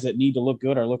guys that need to look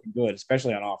good are looking good,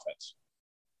 especially on offense.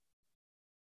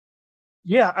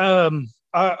 Yeah.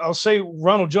 I'll say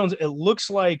Ronald Jones, it looks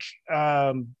like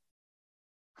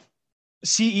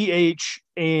CEH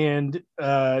and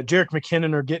Jerick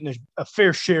McKinnon are getting a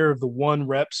fair share of the one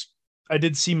reps. I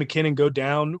did see McKinnon go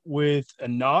down with a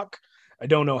knock. I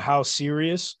don't know how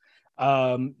serious.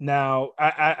 Now,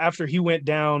 after he went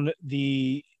down,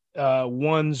 the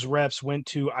one's reps went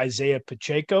to Isaiah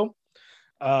Pacheco,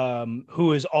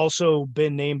 who has also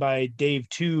been named by Dave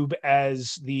Tube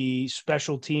as the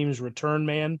special teams return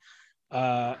man.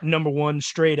 Number one,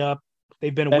 straight up.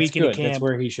 They've been a week into camp. That's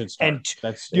where he should start. And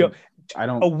that's you know, I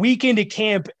don't a week into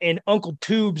camp, and Uncle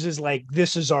Tubes is like,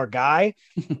 "This is our guy."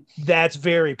 That's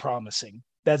very promising.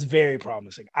 That's very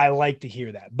promising. I like to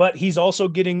hear that. But he's also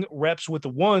getting reps with the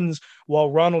ones, while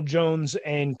Ronald Jones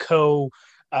and co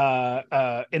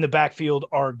in the backfield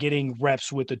are getting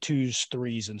reps with the twos,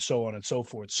 threes, and so on and so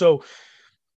forth. So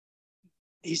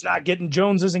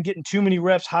Jones isn't getting too many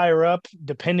reps higher up.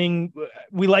 Depending,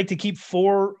 we like to keep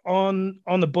 4 on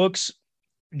the books.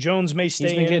 Jones may stay.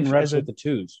 He's been getting reps with the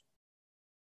twos.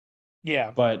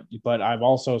 Yeah, but I've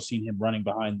also seen him running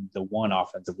behind the one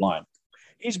offensive line.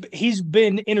 He's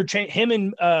been interchange him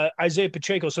and Isaiah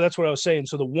Pacheco. So that's what I was saying.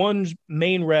 So the one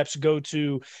main reps go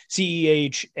to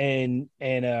CEH and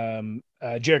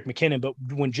Jerick McKinnon, but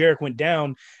when Jerick went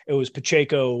down, it was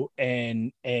Pacheco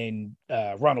and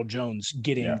Ronald Jones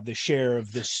getting the share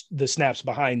of the snaps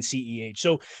behind CEH.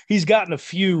 So he's gotten a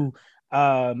few.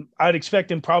 I'd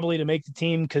expect him probably to make the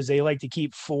team because they like to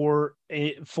keep four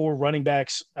running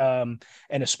backs, and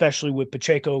especially with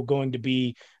Pacheco going to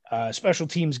be a special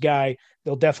teams guy,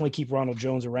 they'll definitely keep Ronald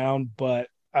Jones around, but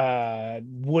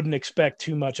wouldn't expect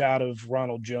too much out of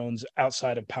Ronald Jones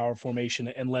outside of power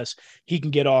formation unless he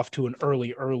can get off to an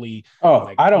early.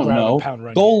 I don't know.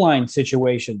 Goal line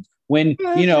situations when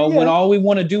when all we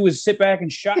want to do is sit back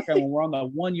and shotgun when we're on the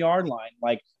 1 yard line,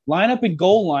 like line up in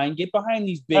goal line, get behind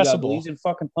these big uglies and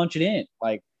fucking punch it in.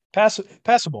 Like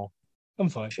passable. I'm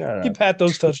fine. You pat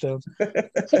those touchdowns.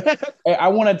 I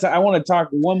want to talk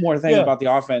one more thing about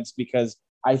the offense because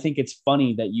I think it's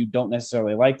funny that you don't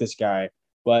necessarily like this guy,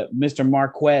 but Mr.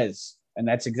 Marquez, and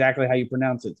that's exactly how you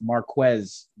pronounce it,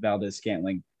 Marquez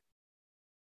Valdes-Scantling.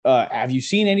 Have you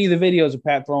seen any of the videos of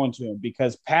Pat throwing to him?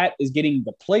 Because Pat is getting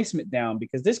the placement down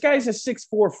because this guy's a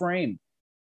 6'4" frame.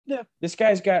 Yeah, this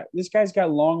guy's got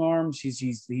long arms.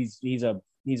 He's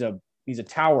a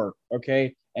tower.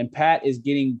 Okay, and Pat is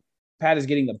getting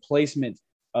the placement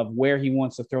of where he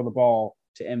wants to throw the ball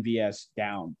to MVS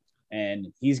down, and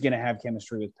he's going to have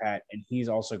chemistry with Pat, and he's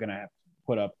also going to have to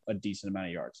put up a decent amount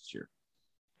of yards this year.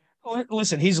 Well,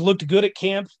 listen, he's looked good at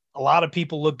camp. A lot of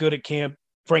people look good at camp.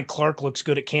 Frank Clark looks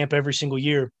good at camp every single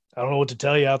year. I don't know what to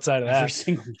tell you outside of that. Every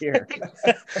single year.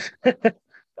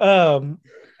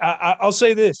 I'll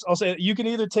say this. I'll say you can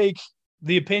either take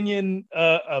the opinion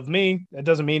of me. That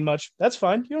doesn't mean much. That's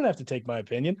fine. You don't have to take my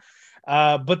opinion.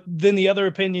 But then the other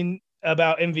opinion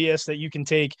about MVS that you can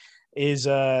take is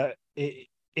Aaron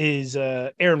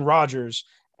Rodgers.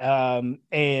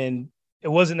 And it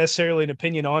wasn't necessarily an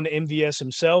opinion on MVS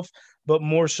himself, but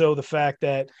more so the fact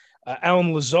that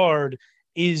Allen Lazard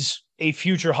is a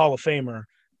future Hall of Famer.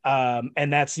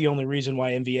 And that's the only reason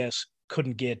why MVS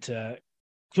couldn't take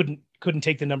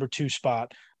the number 2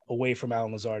 spot away from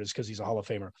Allen Lazard is because he's a Hall of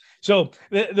Famer. So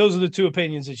those are the 2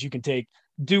 opinions that you can take.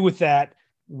 Do with that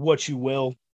what you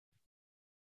will.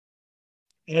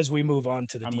 As we move on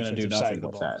to the defensive side of the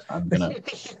ball. I'm going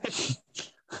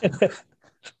to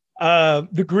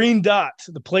the green dot,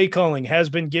 the play calling has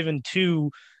been given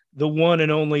to the one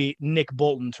and only Nick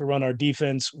Bolton to run our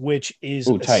defense, which is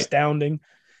astounding.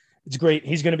 It's great.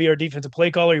 He's going to be our defensive play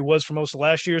caller. He was for most of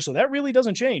last year, so that really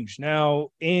doesn't change. Now,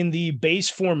 in the base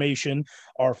formation,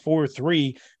 our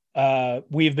 4-3,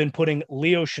 we have been putting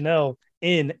Leo Chanel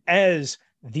in as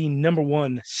the number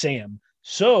 1 Sam.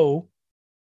 So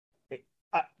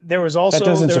there was also – that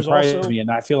doesn't surprise me, and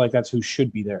I feel like that's who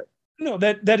should be there. No,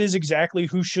 that is exactly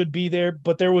who should be there,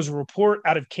 but there was a report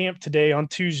out of camp today on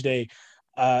Tuesday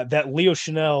that Leo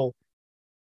Chanel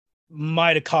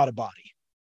might have caught a body.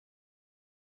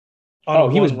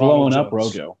 He was blowing up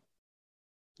Rojo.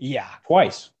 Yeah.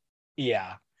 Twice.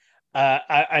 Yeah.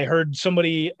 I heard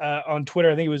somebody on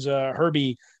Twitter, I think it was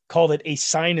Herbie, called it a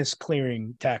sinus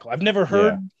clearing tackle. I've never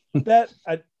heard that.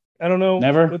 I don't know.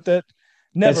 Never? What that.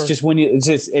 Never. That's just when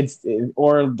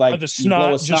or like the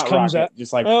snot just comes out.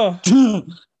 Just like,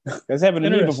 that's happened to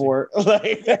me before.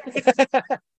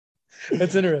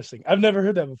 That's interesting. I've never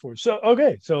heard that before. So,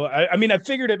 okay. So, I mean, I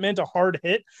figured it meant a hard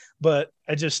hit, but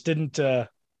I just didn't, it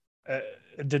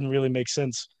didn't really make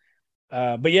sense.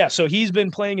 But yeah, so he's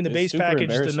been playing in the base package,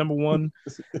 the number 1.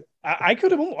 I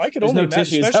could only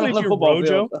imagine, especially if you're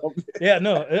Rojo. Yeah,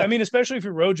 no, I mean, especially if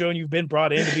you're Rojo and you've been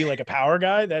brought in to be like a power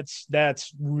guy,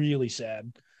 that's really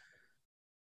sad.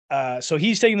 So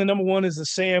he's taking the number one as the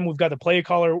Sam. We've got the play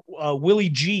caller, Willie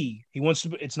G. He wants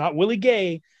to. It's not Willie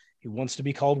Gay. He wants to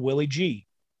be called Willie G.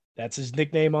 That's his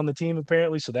nickname on the team,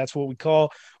 apparently. So that's what we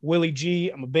call Willie G.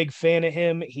 I'm a big fan of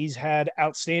him. He's had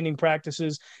outstanding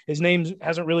practices. His name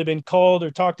hasn't really been called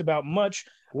or talked about much.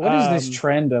 What is this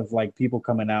trend of like people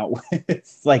coming out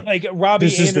with like Robbie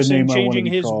Anderson changing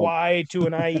his Y to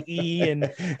an IE and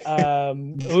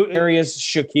Darius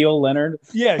Shaquille Leonard.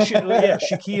 Yeah,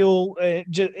 Shaquille.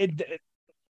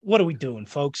 What are we doing,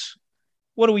 folks?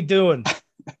 What are we doing?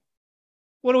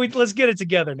 Let's get it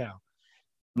together now.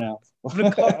 No.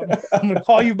 I'm gonna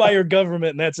call you by your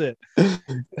government, and that's it.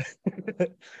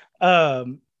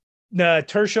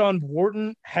 Tershawn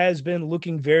Wharton has been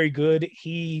looking very good.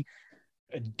 He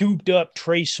duped up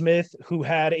Trey Smith, who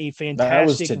had a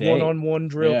fantastic one-on-one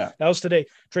drill. Yeah. That was today.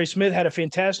 Trey Smith had a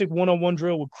fantastic one-on-one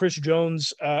drill with Chris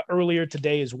Jones earlier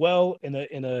today as well in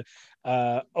a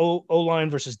O-line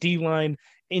versus D-line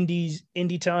Indy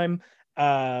time.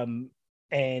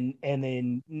 And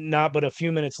then not but a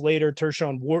few minutes later,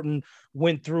 Tershawn Wharton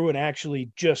went through and actually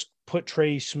just put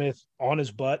Trey Smith on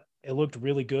his butt. It looked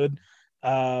really good.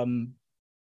 I've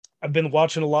been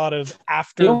watching a lot of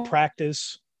after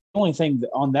practice. The only thing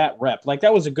on that rep, like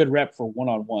that was a good rep for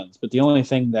one-on-ones, but the only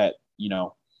thing that,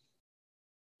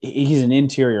 he's an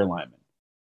interior lineman.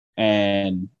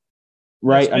 And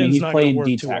right, I mean, he's playing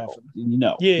D tackle.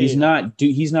 He's not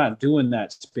doing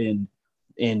that spin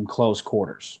in close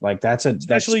quarters. Like that spin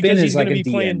is like a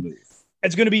DN move.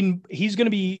 He's going to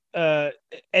be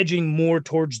edging more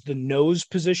towards the nose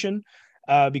position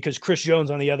because Chris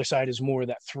Jones on the other side is more of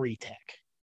that 3 tech.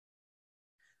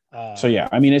 So yeah,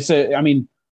 I mean, it's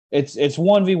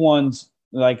 1v1s.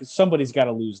 Like somebody's got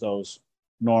to lose those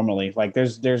normally. Like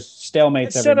there's stalemates.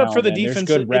 It's set up for the defense.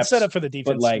 It's set up for the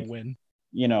defense to win.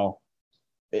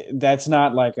 That's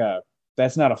not a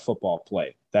football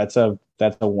play. That's a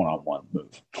one-on-one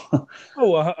move.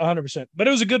 100%. But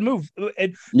it was a good move.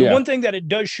 The one thing that it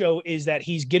does show is that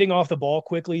he's getting off the ball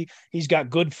quickly. He's got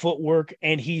good footwork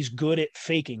and he's good at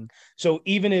faking. So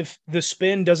even if the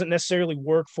spin doesn't necessarily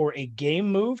work for a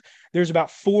game move, there's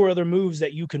about 4 other moves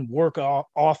that you can work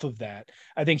off of that.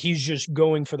 I think he's just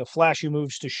going for the flashy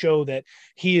moves to show that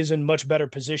he is in much better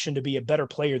position to be a better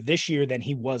player this year than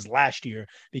he was last year,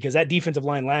 because that defensive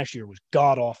line last year was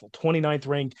god-awful. 29th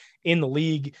ranked in the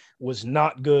league, was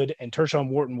not good, and Tershawn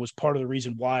Wharton was part of the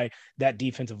reason why that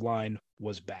defensive line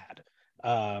was bad.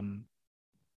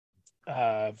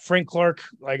 Frank Clark,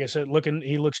 like I said,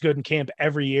 he looks good in camp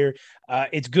every year.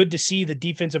 It's good to see the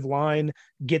defensive line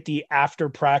get the after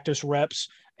practice reps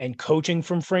and coaching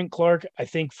from Frank Clark. I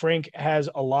think Frank has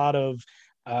a lot of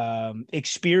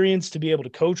experience to be able to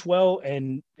coach well,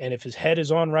 and if his head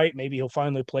is on right, maybe he'll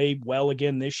finally play well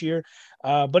again this year.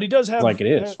 But he does have like it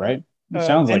is, right? It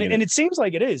sounds like and it seems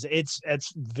like it is.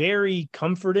 It's very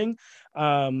comforting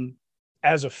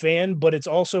as a fan, but it's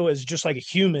also as just like a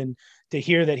human to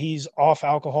hear that he's off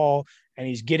alcohol and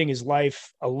he's getting his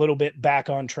life a little bit back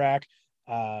on track.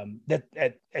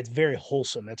 That's very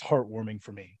wholesome. That's heartwarming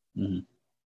for me. Mm-hmm.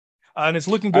 And it's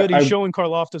looking good. He's showing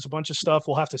Karlaftis a bunch of stuff.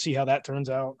 We'll have to see how that turns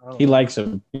out. He likes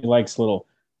him. He likes little.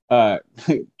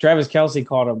 Travis Kelce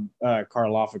called him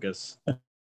Karlaftis.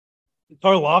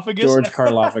 Karlaftis? George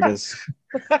Karlaftis.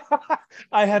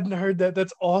 I hadn't heard that.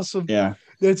 That's awesome. Yeah.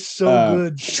 That's so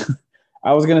good.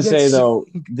 I was gonna say though,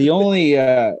 the only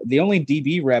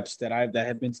DB reps that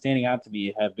have been standing out to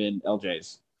me have been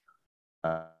LJ's.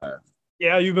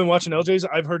 Yeah, you've been watching LJ's.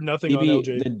 I've heard nothing on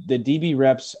LJ. The DB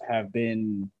reps have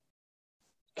been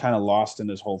kind of lost in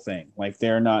this whole thing. Like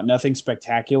they're nothing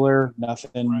spectacular,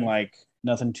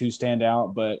 nothing too stand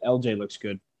out, but LJ looks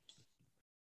good.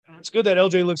 It's good that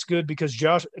LJ looks good because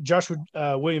Joshua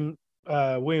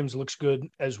Williams looks good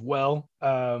as well.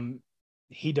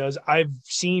 He does. I've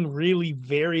seen really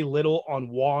very little on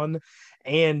Juan,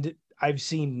 and I've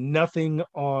seen nothing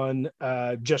on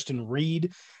Justin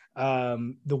Reed.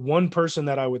 The one person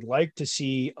that I would like to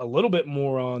see a little bit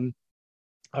more on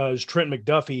is Trent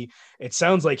McDuffie. It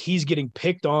sounds like he's getting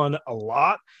picked on a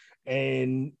lot,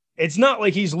 and it's not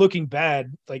like he's looking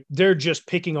bad. Like they're just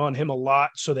picking on him a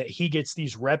lot so that he gets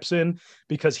these reps in,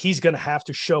 because he's going to have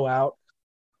to show out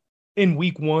in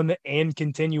week 1 and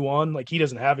continue on. Like he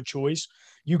doesn't have a choice.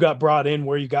 You got brought in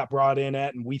where you got brought in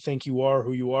at, and we think you are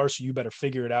who you are. So you better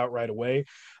figure it out right away.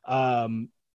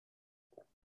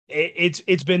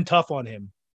 It's been tough on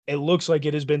him. It looks like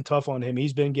it has been tough on him.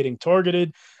 He's been getting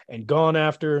targeted and gone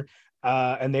after.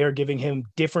 and they are giving him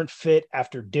different fit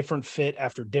after different fit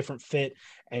after different fit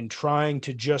and trying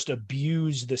to just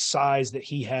abuse the size that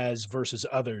he has versus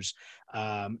others.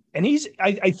 And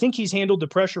I think he's handled the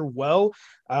pressure well,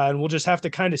 and we'll just have to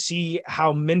kind of see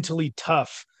how mentally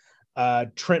tough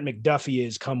Trent McDuffie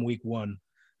is come week one.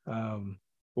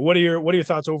 What are your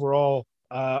thoughts overall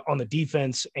on the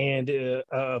defense and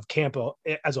of camp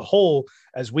as a whole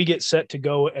as we get set to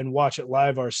go and watch it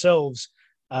live ourselves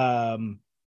on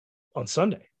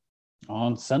Sunday?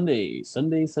 On Sunday.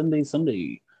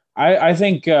 I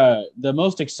think the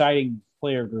most exciting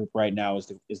player group right now is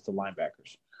the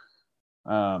linebackers.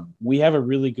 We have a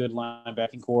really good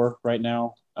linebacking core right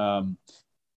now.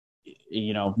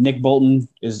 Nick Bolton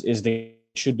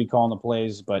should be calling the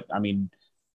plays, but I mean,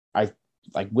 I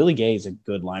like Willie Gay is a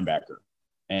good linebacker,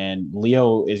 and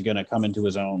Leo is going to come into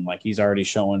his own. Like he's already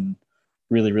showing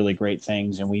really, really great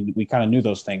things, and we kind of knew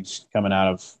those things coming out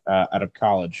of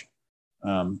college.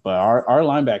 But our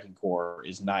linebacking core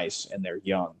is nice, and they're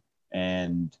young,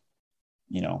 and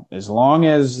as long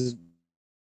as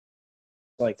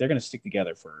like they're going to stick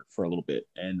together for a little bit,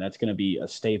 and that's going to be a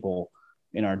staple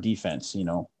in our defense.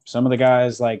 Some of the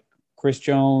guys like Chris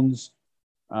Jones,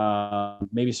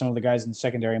 maybe some of the guys in the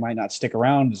secondary might not stick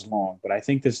around as long, but I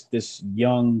think this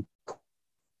young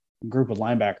group of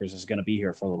linebackers is going to be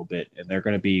here for a little bit, and they're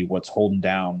going to be what's holding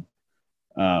down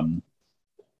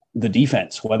the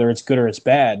defense, whether it's good or it's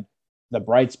bad. The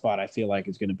bright spot I feel like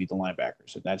is going to be the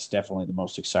linebackers, and that's definitely the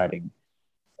most exciting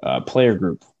player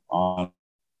group on.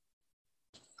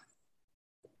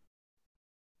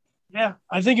 Yeah,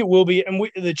 I think it will be. And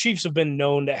the Chiefs have been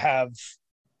known to have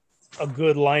a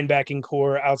good linebacking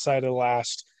core outside of the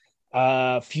last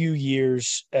few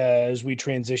years as we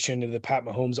transition to the Pat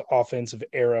Mahomes offensive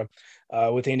era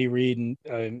with Andy Reid.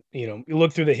 And, you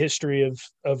look through the history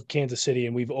of Kansas City,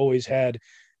 and we've always had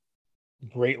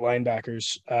great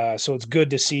linebackers. So it's good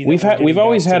to see that we've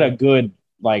always had a good,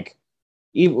 like,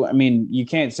 even, I mean, you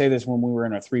can't say this when we were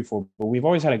in our 3-4, but we've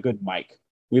always had a good Mike.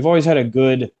 We've always had a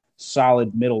good,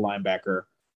 solid middle linebacker.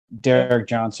 Derek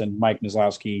Johnson, Mike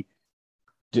Nizlowski.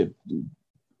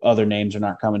 Other names are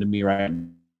not coming to me right now.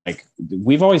 Like,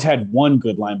 we've always had one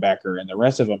good linebacker, and the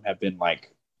rest of them have been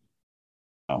like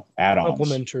add-ons.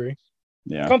 Complementary.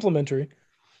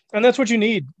 And that's what you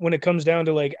need when it comes down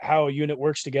to like how a unit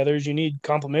works together. Is you need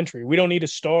complementary. We don't need a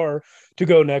star to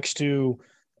go next to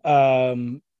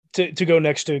to go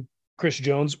next to Chris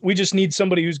Jones. We just need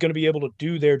somebody who's going to be able to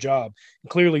do their job. And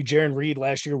clearly, Jarran Reed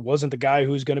last year wasn't the guy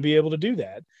who's going to be able to do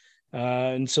that.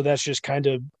 And so that's just kind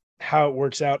of how it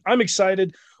works out. I'm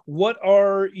excited. What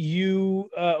are you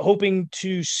hoping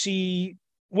to see?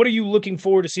 What are you looking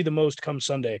forward to see the most come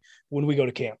Sunday when we go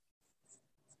to camp?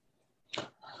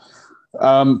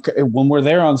 When we're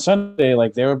there on Sunday,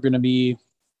 like they're going to be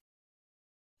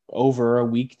over a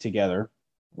week together.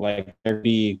 Like they're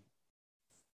going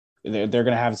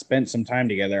to have spent some time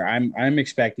together. I'm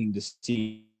expecting to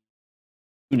see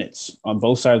units on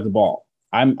both sides of the ball.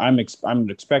 I'm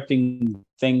expecting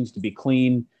things to be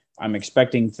clean. I'm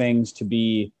expecting things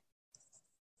to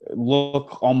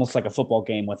look almost like a football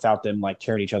game without them like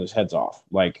tearing each other's heads off.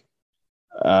 Like,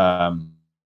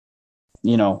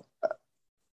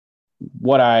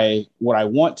 what I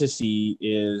want to see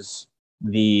is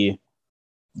the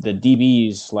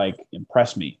DBs like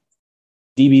impress me.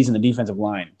 DBs in the defensive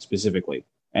line specifically.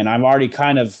 And I'm already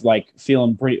kind of like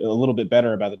feeling a little bit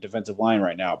better about the defensive line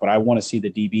right now, but I want to see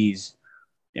the DBs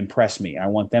impress me. I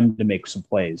want them to make some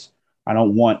plays. I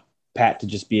don't want Pat to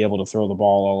just be able to throw the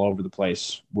ball all over the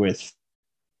place with,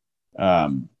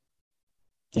 because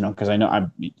I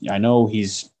know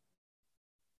he's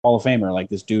Hall of Famer. Like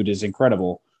this dude is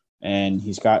incredible, and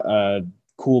he's got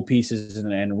cool pieces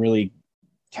and really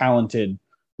talented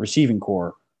receiving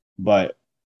core. But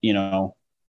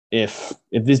if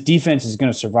this defense is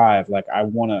going to survive, like I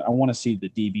want to see the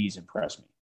DBs impress me.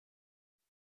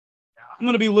 I'm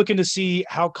going to be looking to see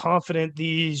how confident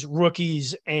these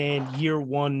rookies and year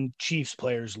one Chiefs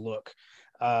players look.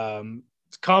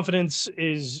 Confidence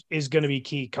is going to be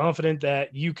key. Confident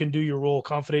that you can do your role.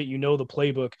 Confident you know the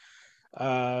playbook.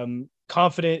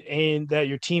 Confident in that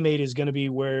your teammate is going to be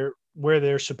where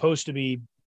they're supposed to be.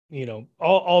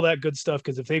 All that good stuff.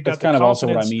 Because if they've got that's kind of also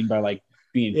what I mean by like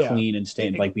being clean and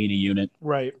staying like being a unit.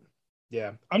 Right.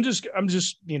 Yeah. I'm just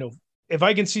if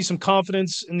I can see some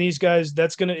confidence in these guys,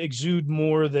 that's going to exude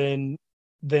more than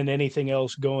anything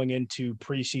else going into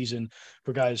preseason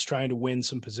for guys trying to win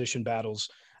some position battles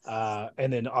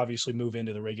and then obviously move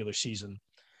into the regular season.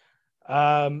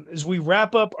 As we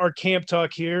wrap up our camp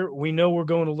talk here, we know we're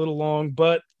going a little long,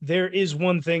 but there is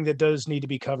one thing that does need to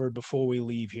be covered before we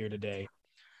leave here today,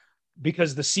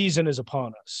 because the season is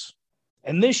upon us.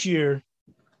 And this year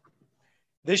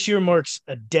marks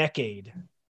a decade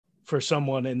for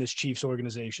someone in this Chiefs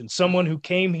organization, someone who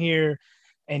came here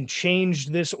and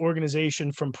changed this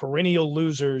organization from perennial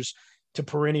losers to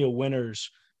perennial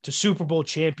winners to Super Bowl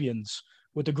champions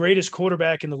with the greatest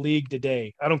quarterback in the league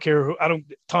today.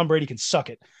 Tom Brady can suck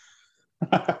it.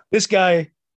 This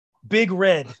guy, Big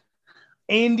Red,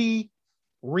 Andy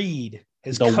Reid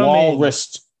has come in.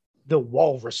 The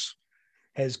Walrus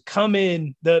has come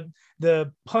in, the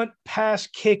punt pass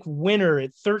kick winner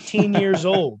at 13 years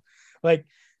old. Like,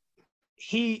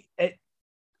 he,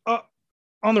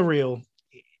 on the real,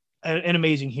 an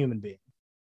amazing human being.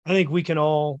 I think we can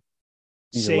all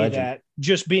say that,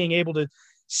 just being able to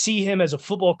see him as a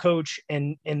football coach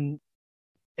and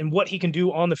what he can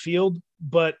do on the field,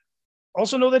 but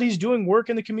also know that he's doing work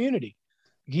in the community.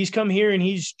 He's come here and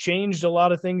he's changed a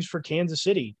lot of things for Kansas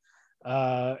City,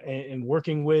 and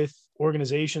working with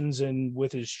organizations and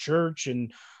with his church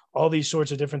and all these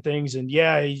sorts of different things. And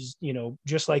yeah, he's,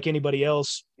 just like anybody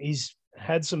else, he's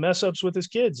had some mess ups with his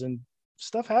kids and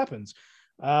stuff happens.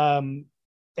 And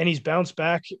he's bounced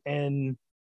back and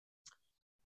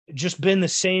just been the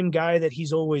same guy that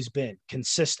he's always been,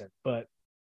 consistent. But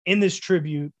in this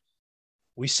tribute,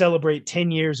 we celebrate 10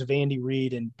 years of Andy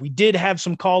Reid, and we did have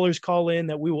some callers call in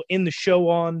that we will end the show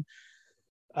on,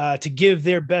 to give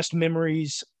their best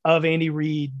memories of Andy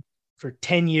Reid for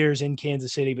 10 years in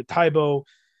Kansas City. But Tybo,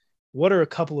 what are a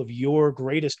couple of your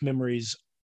greatest memories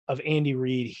of Andy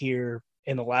Reid here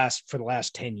for the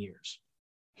last 10 years?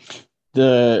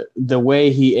 The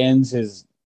way he ends his,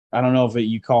 I don't know if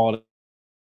you call it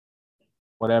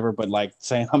whatever, but like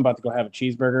saying, I'm about to go have a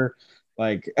cheeseburger.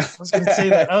 Like, I was going to say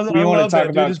that. We want to talk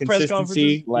about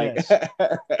consistency. Like, yes.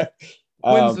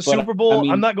 Wins the Super Bowl.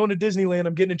 I'm not going to Disneyland.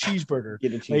 I'm getting a cheeseburger.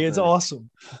 Like, it's awesome.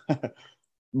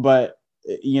 But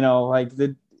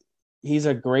he's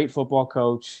a great football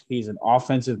coach. He's an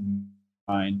offensive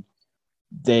mind.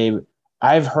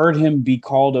 I've heard him be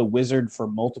called a wizard for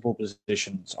multiple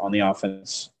positions on the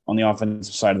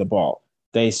offensive side of the ball.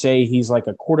 They say he's like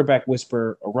a quarterback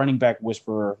whisperer, a running back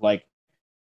whisperer. Like,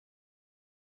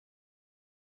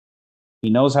 he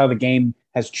knows how the game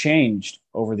has changed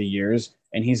over the years,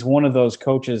 and he's one of those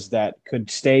coaches that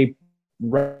could stay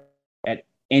at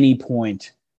any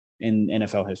point in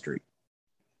NFL history.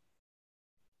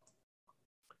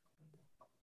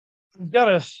 I've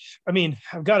got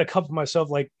a couple myself.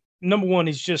 Like, number one,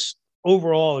 he's just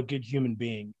overall a good human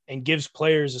being and gives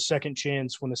players a second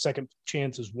chance when a second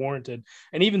chance is warranted.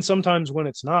 And even sometimes when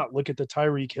it's not. Look at the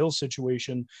Tyreek Hill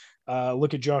situation.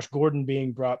 Look at Josh Gordon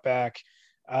being brought back.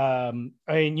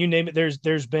 You name it.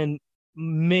 There's been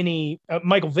many.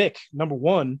 Michael Vick, number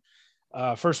one,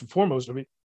 first and foremost.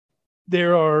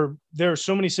 There are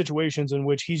so many situations in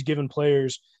which he's given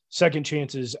players second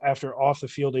chances after off the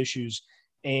field issues,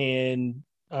 and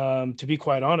to be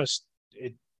quite honest,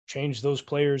 it changed those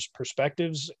players'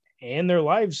 perspectives and their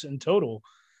lives in total.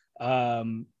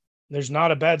 There's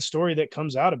not a bad story that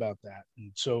comes out about that.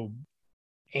 And so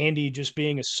Andy just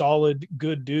being a solid,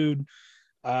 good dude,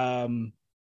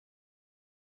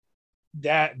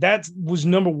 that was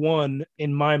number one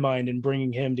in my mind in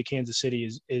bringing him to Kansas City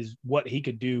is what he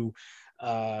could do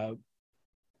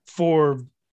for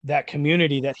that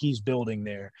community that he's building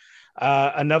there.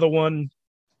 Another one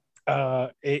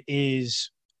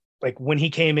is like when he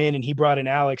came in and he brought in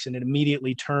Alex, and it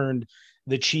immediately turned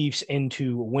the Chiefs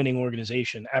into a winning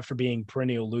organization after being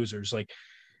perennial losers. Like,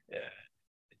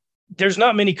 there's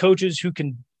not many coaches who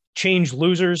can change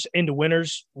losers into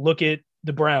winners. Look at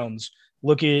the Browns.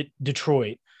 Look at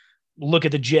Detroit. Look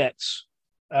at the Jets.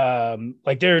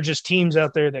 Like, there are just teams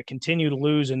out there that continue to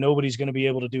lose, and nobody's going to be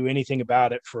able to do anything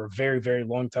about it for a very, very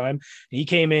long time. He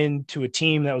came into a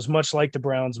team that was much like the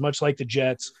Browns, much like the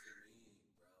Jets,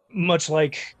 much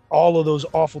like all of those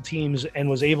awful teams, and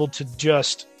was able to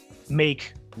just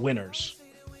make winners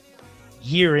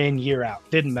year in, year out.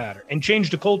 Didn't matter. And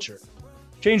changed the culture.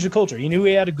 He knew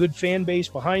he had a good fan base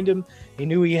behind him. He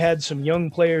knew he had some young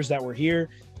players that were here,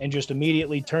 and just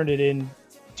immediately turned it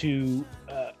into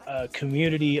a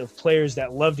community of players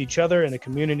that loved each other and a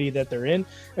community that they're in.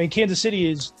 I mean, Kansas City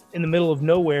is in the middle of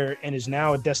nowhere and is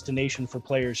now a destination for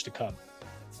players to come.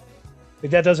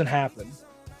 Like, that doesn't happen.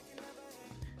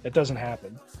 Like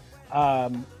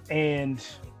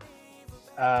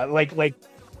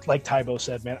Tybo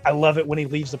said, man, I love it when he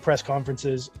leaves the press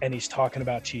conferences and he's talking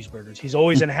about cheeseburgers. He's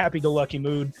always in a happy-go-lucky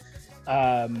mood.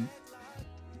 And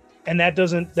that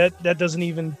doesn't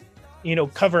even,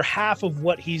 cover half of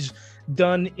what he's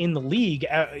done in the league.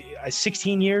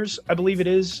 16 years, I believe it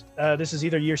is. This is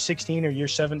either year 16 or year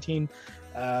 17.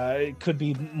 It could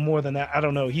be more than that. I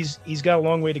don't know. He's got a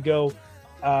long way to go.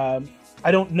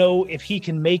 I don't know if he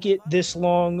can make it this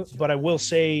long, but I will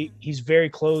say he's very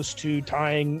close to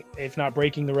tying, if not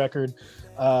breaking the record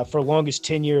for longest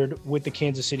tenured with the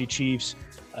Kansas City Chiefs.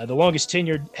 The longest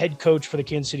tenured head coach for the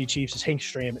Kansas City Chiefs is Hank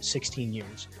Stram at 16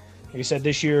 years. Like I said,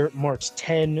 this year marks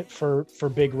 10 for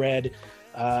Big Red.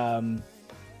 And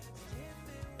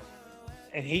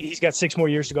he's got 6 more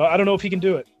years to go. I don't know if he can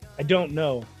do it. I don't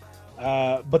know.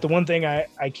 But the one thing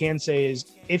I can say is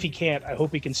if he can't, I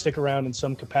hope he can stick around in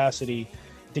some capacity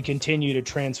to continue to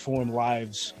transform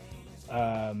lives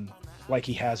like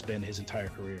he has been his entire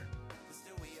career.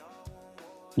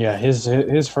 Yeah,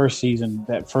 his first season,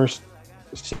 that first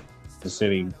the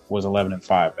city was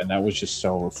 11-5, and that was just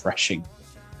so refreshing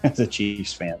as a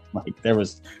Chiefs fan. Like there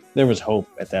was hope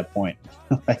at that point.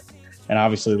 And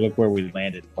obviously look where we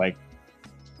landed. Like,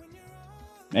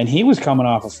 and he was coming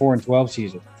off a 4-12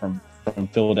 season from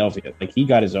Philadelphia. Like he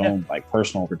got his own like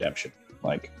personal redemption.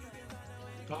 Like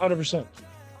 100%.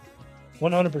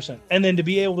 100%. And then to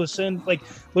be able to send, like,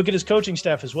 look at his coaching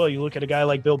staff as well. You look at a guy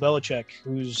like Bill Belichick,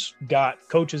 who's got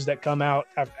coaches that come out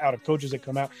of coaches that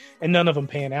come out, and none of them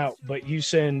pan out. But you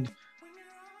send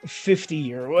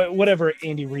 50 or whatever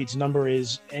Andy Reid's number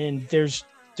is, and there's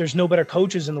no better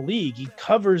coaches in the league. He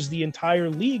covers the entire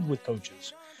league with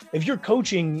coaches. If you're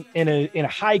coaching in a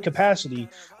high capacity,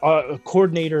 a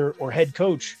coordinator or head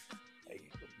coach,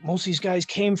 most of these guys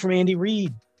came from Andy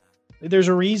Reid. There's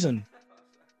a reason.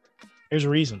 There's a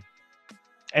reason.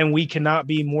 And we cannot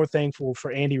be more thankful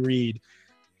for Andy Reid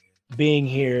being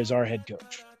here as our head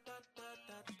coach.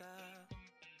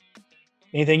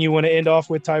 Anything you want to end off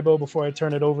with, Tybo, before I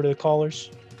turn it over to the callers?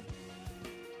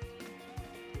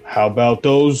 How about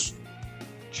those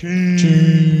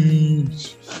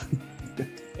Chiefs?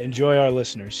 Enjoy our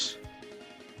listeners.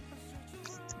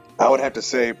 I would have to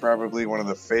say probably one of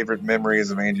the favorite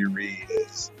memories of Andy Reid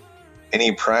is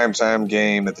any primetime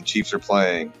game that the Chiefs are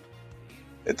playing.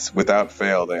 It's without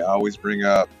fail. They always bring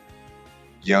up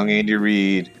young Andy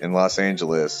Reid in Los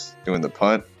Angeles doing the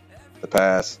punt, the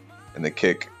pass, and the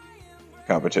kick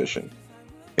competition.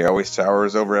 He always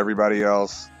towers over everybody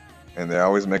else, and they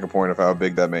always make a point of how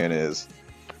big that man is.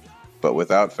 But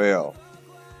without fail,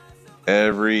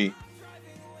 every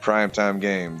primetime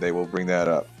game, they will bring that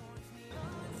up.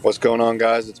 What's going on,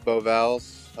 guys? It's Bo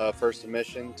Valls, first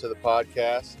submission to the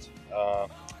podcast.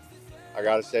 I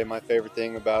got to say my favorite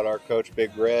thing about our coach,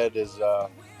 Big Red, is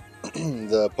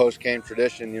the post-game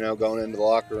tradition, going into the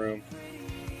locker room.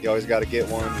 You always got to get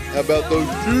one. How about those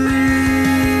Chiefs?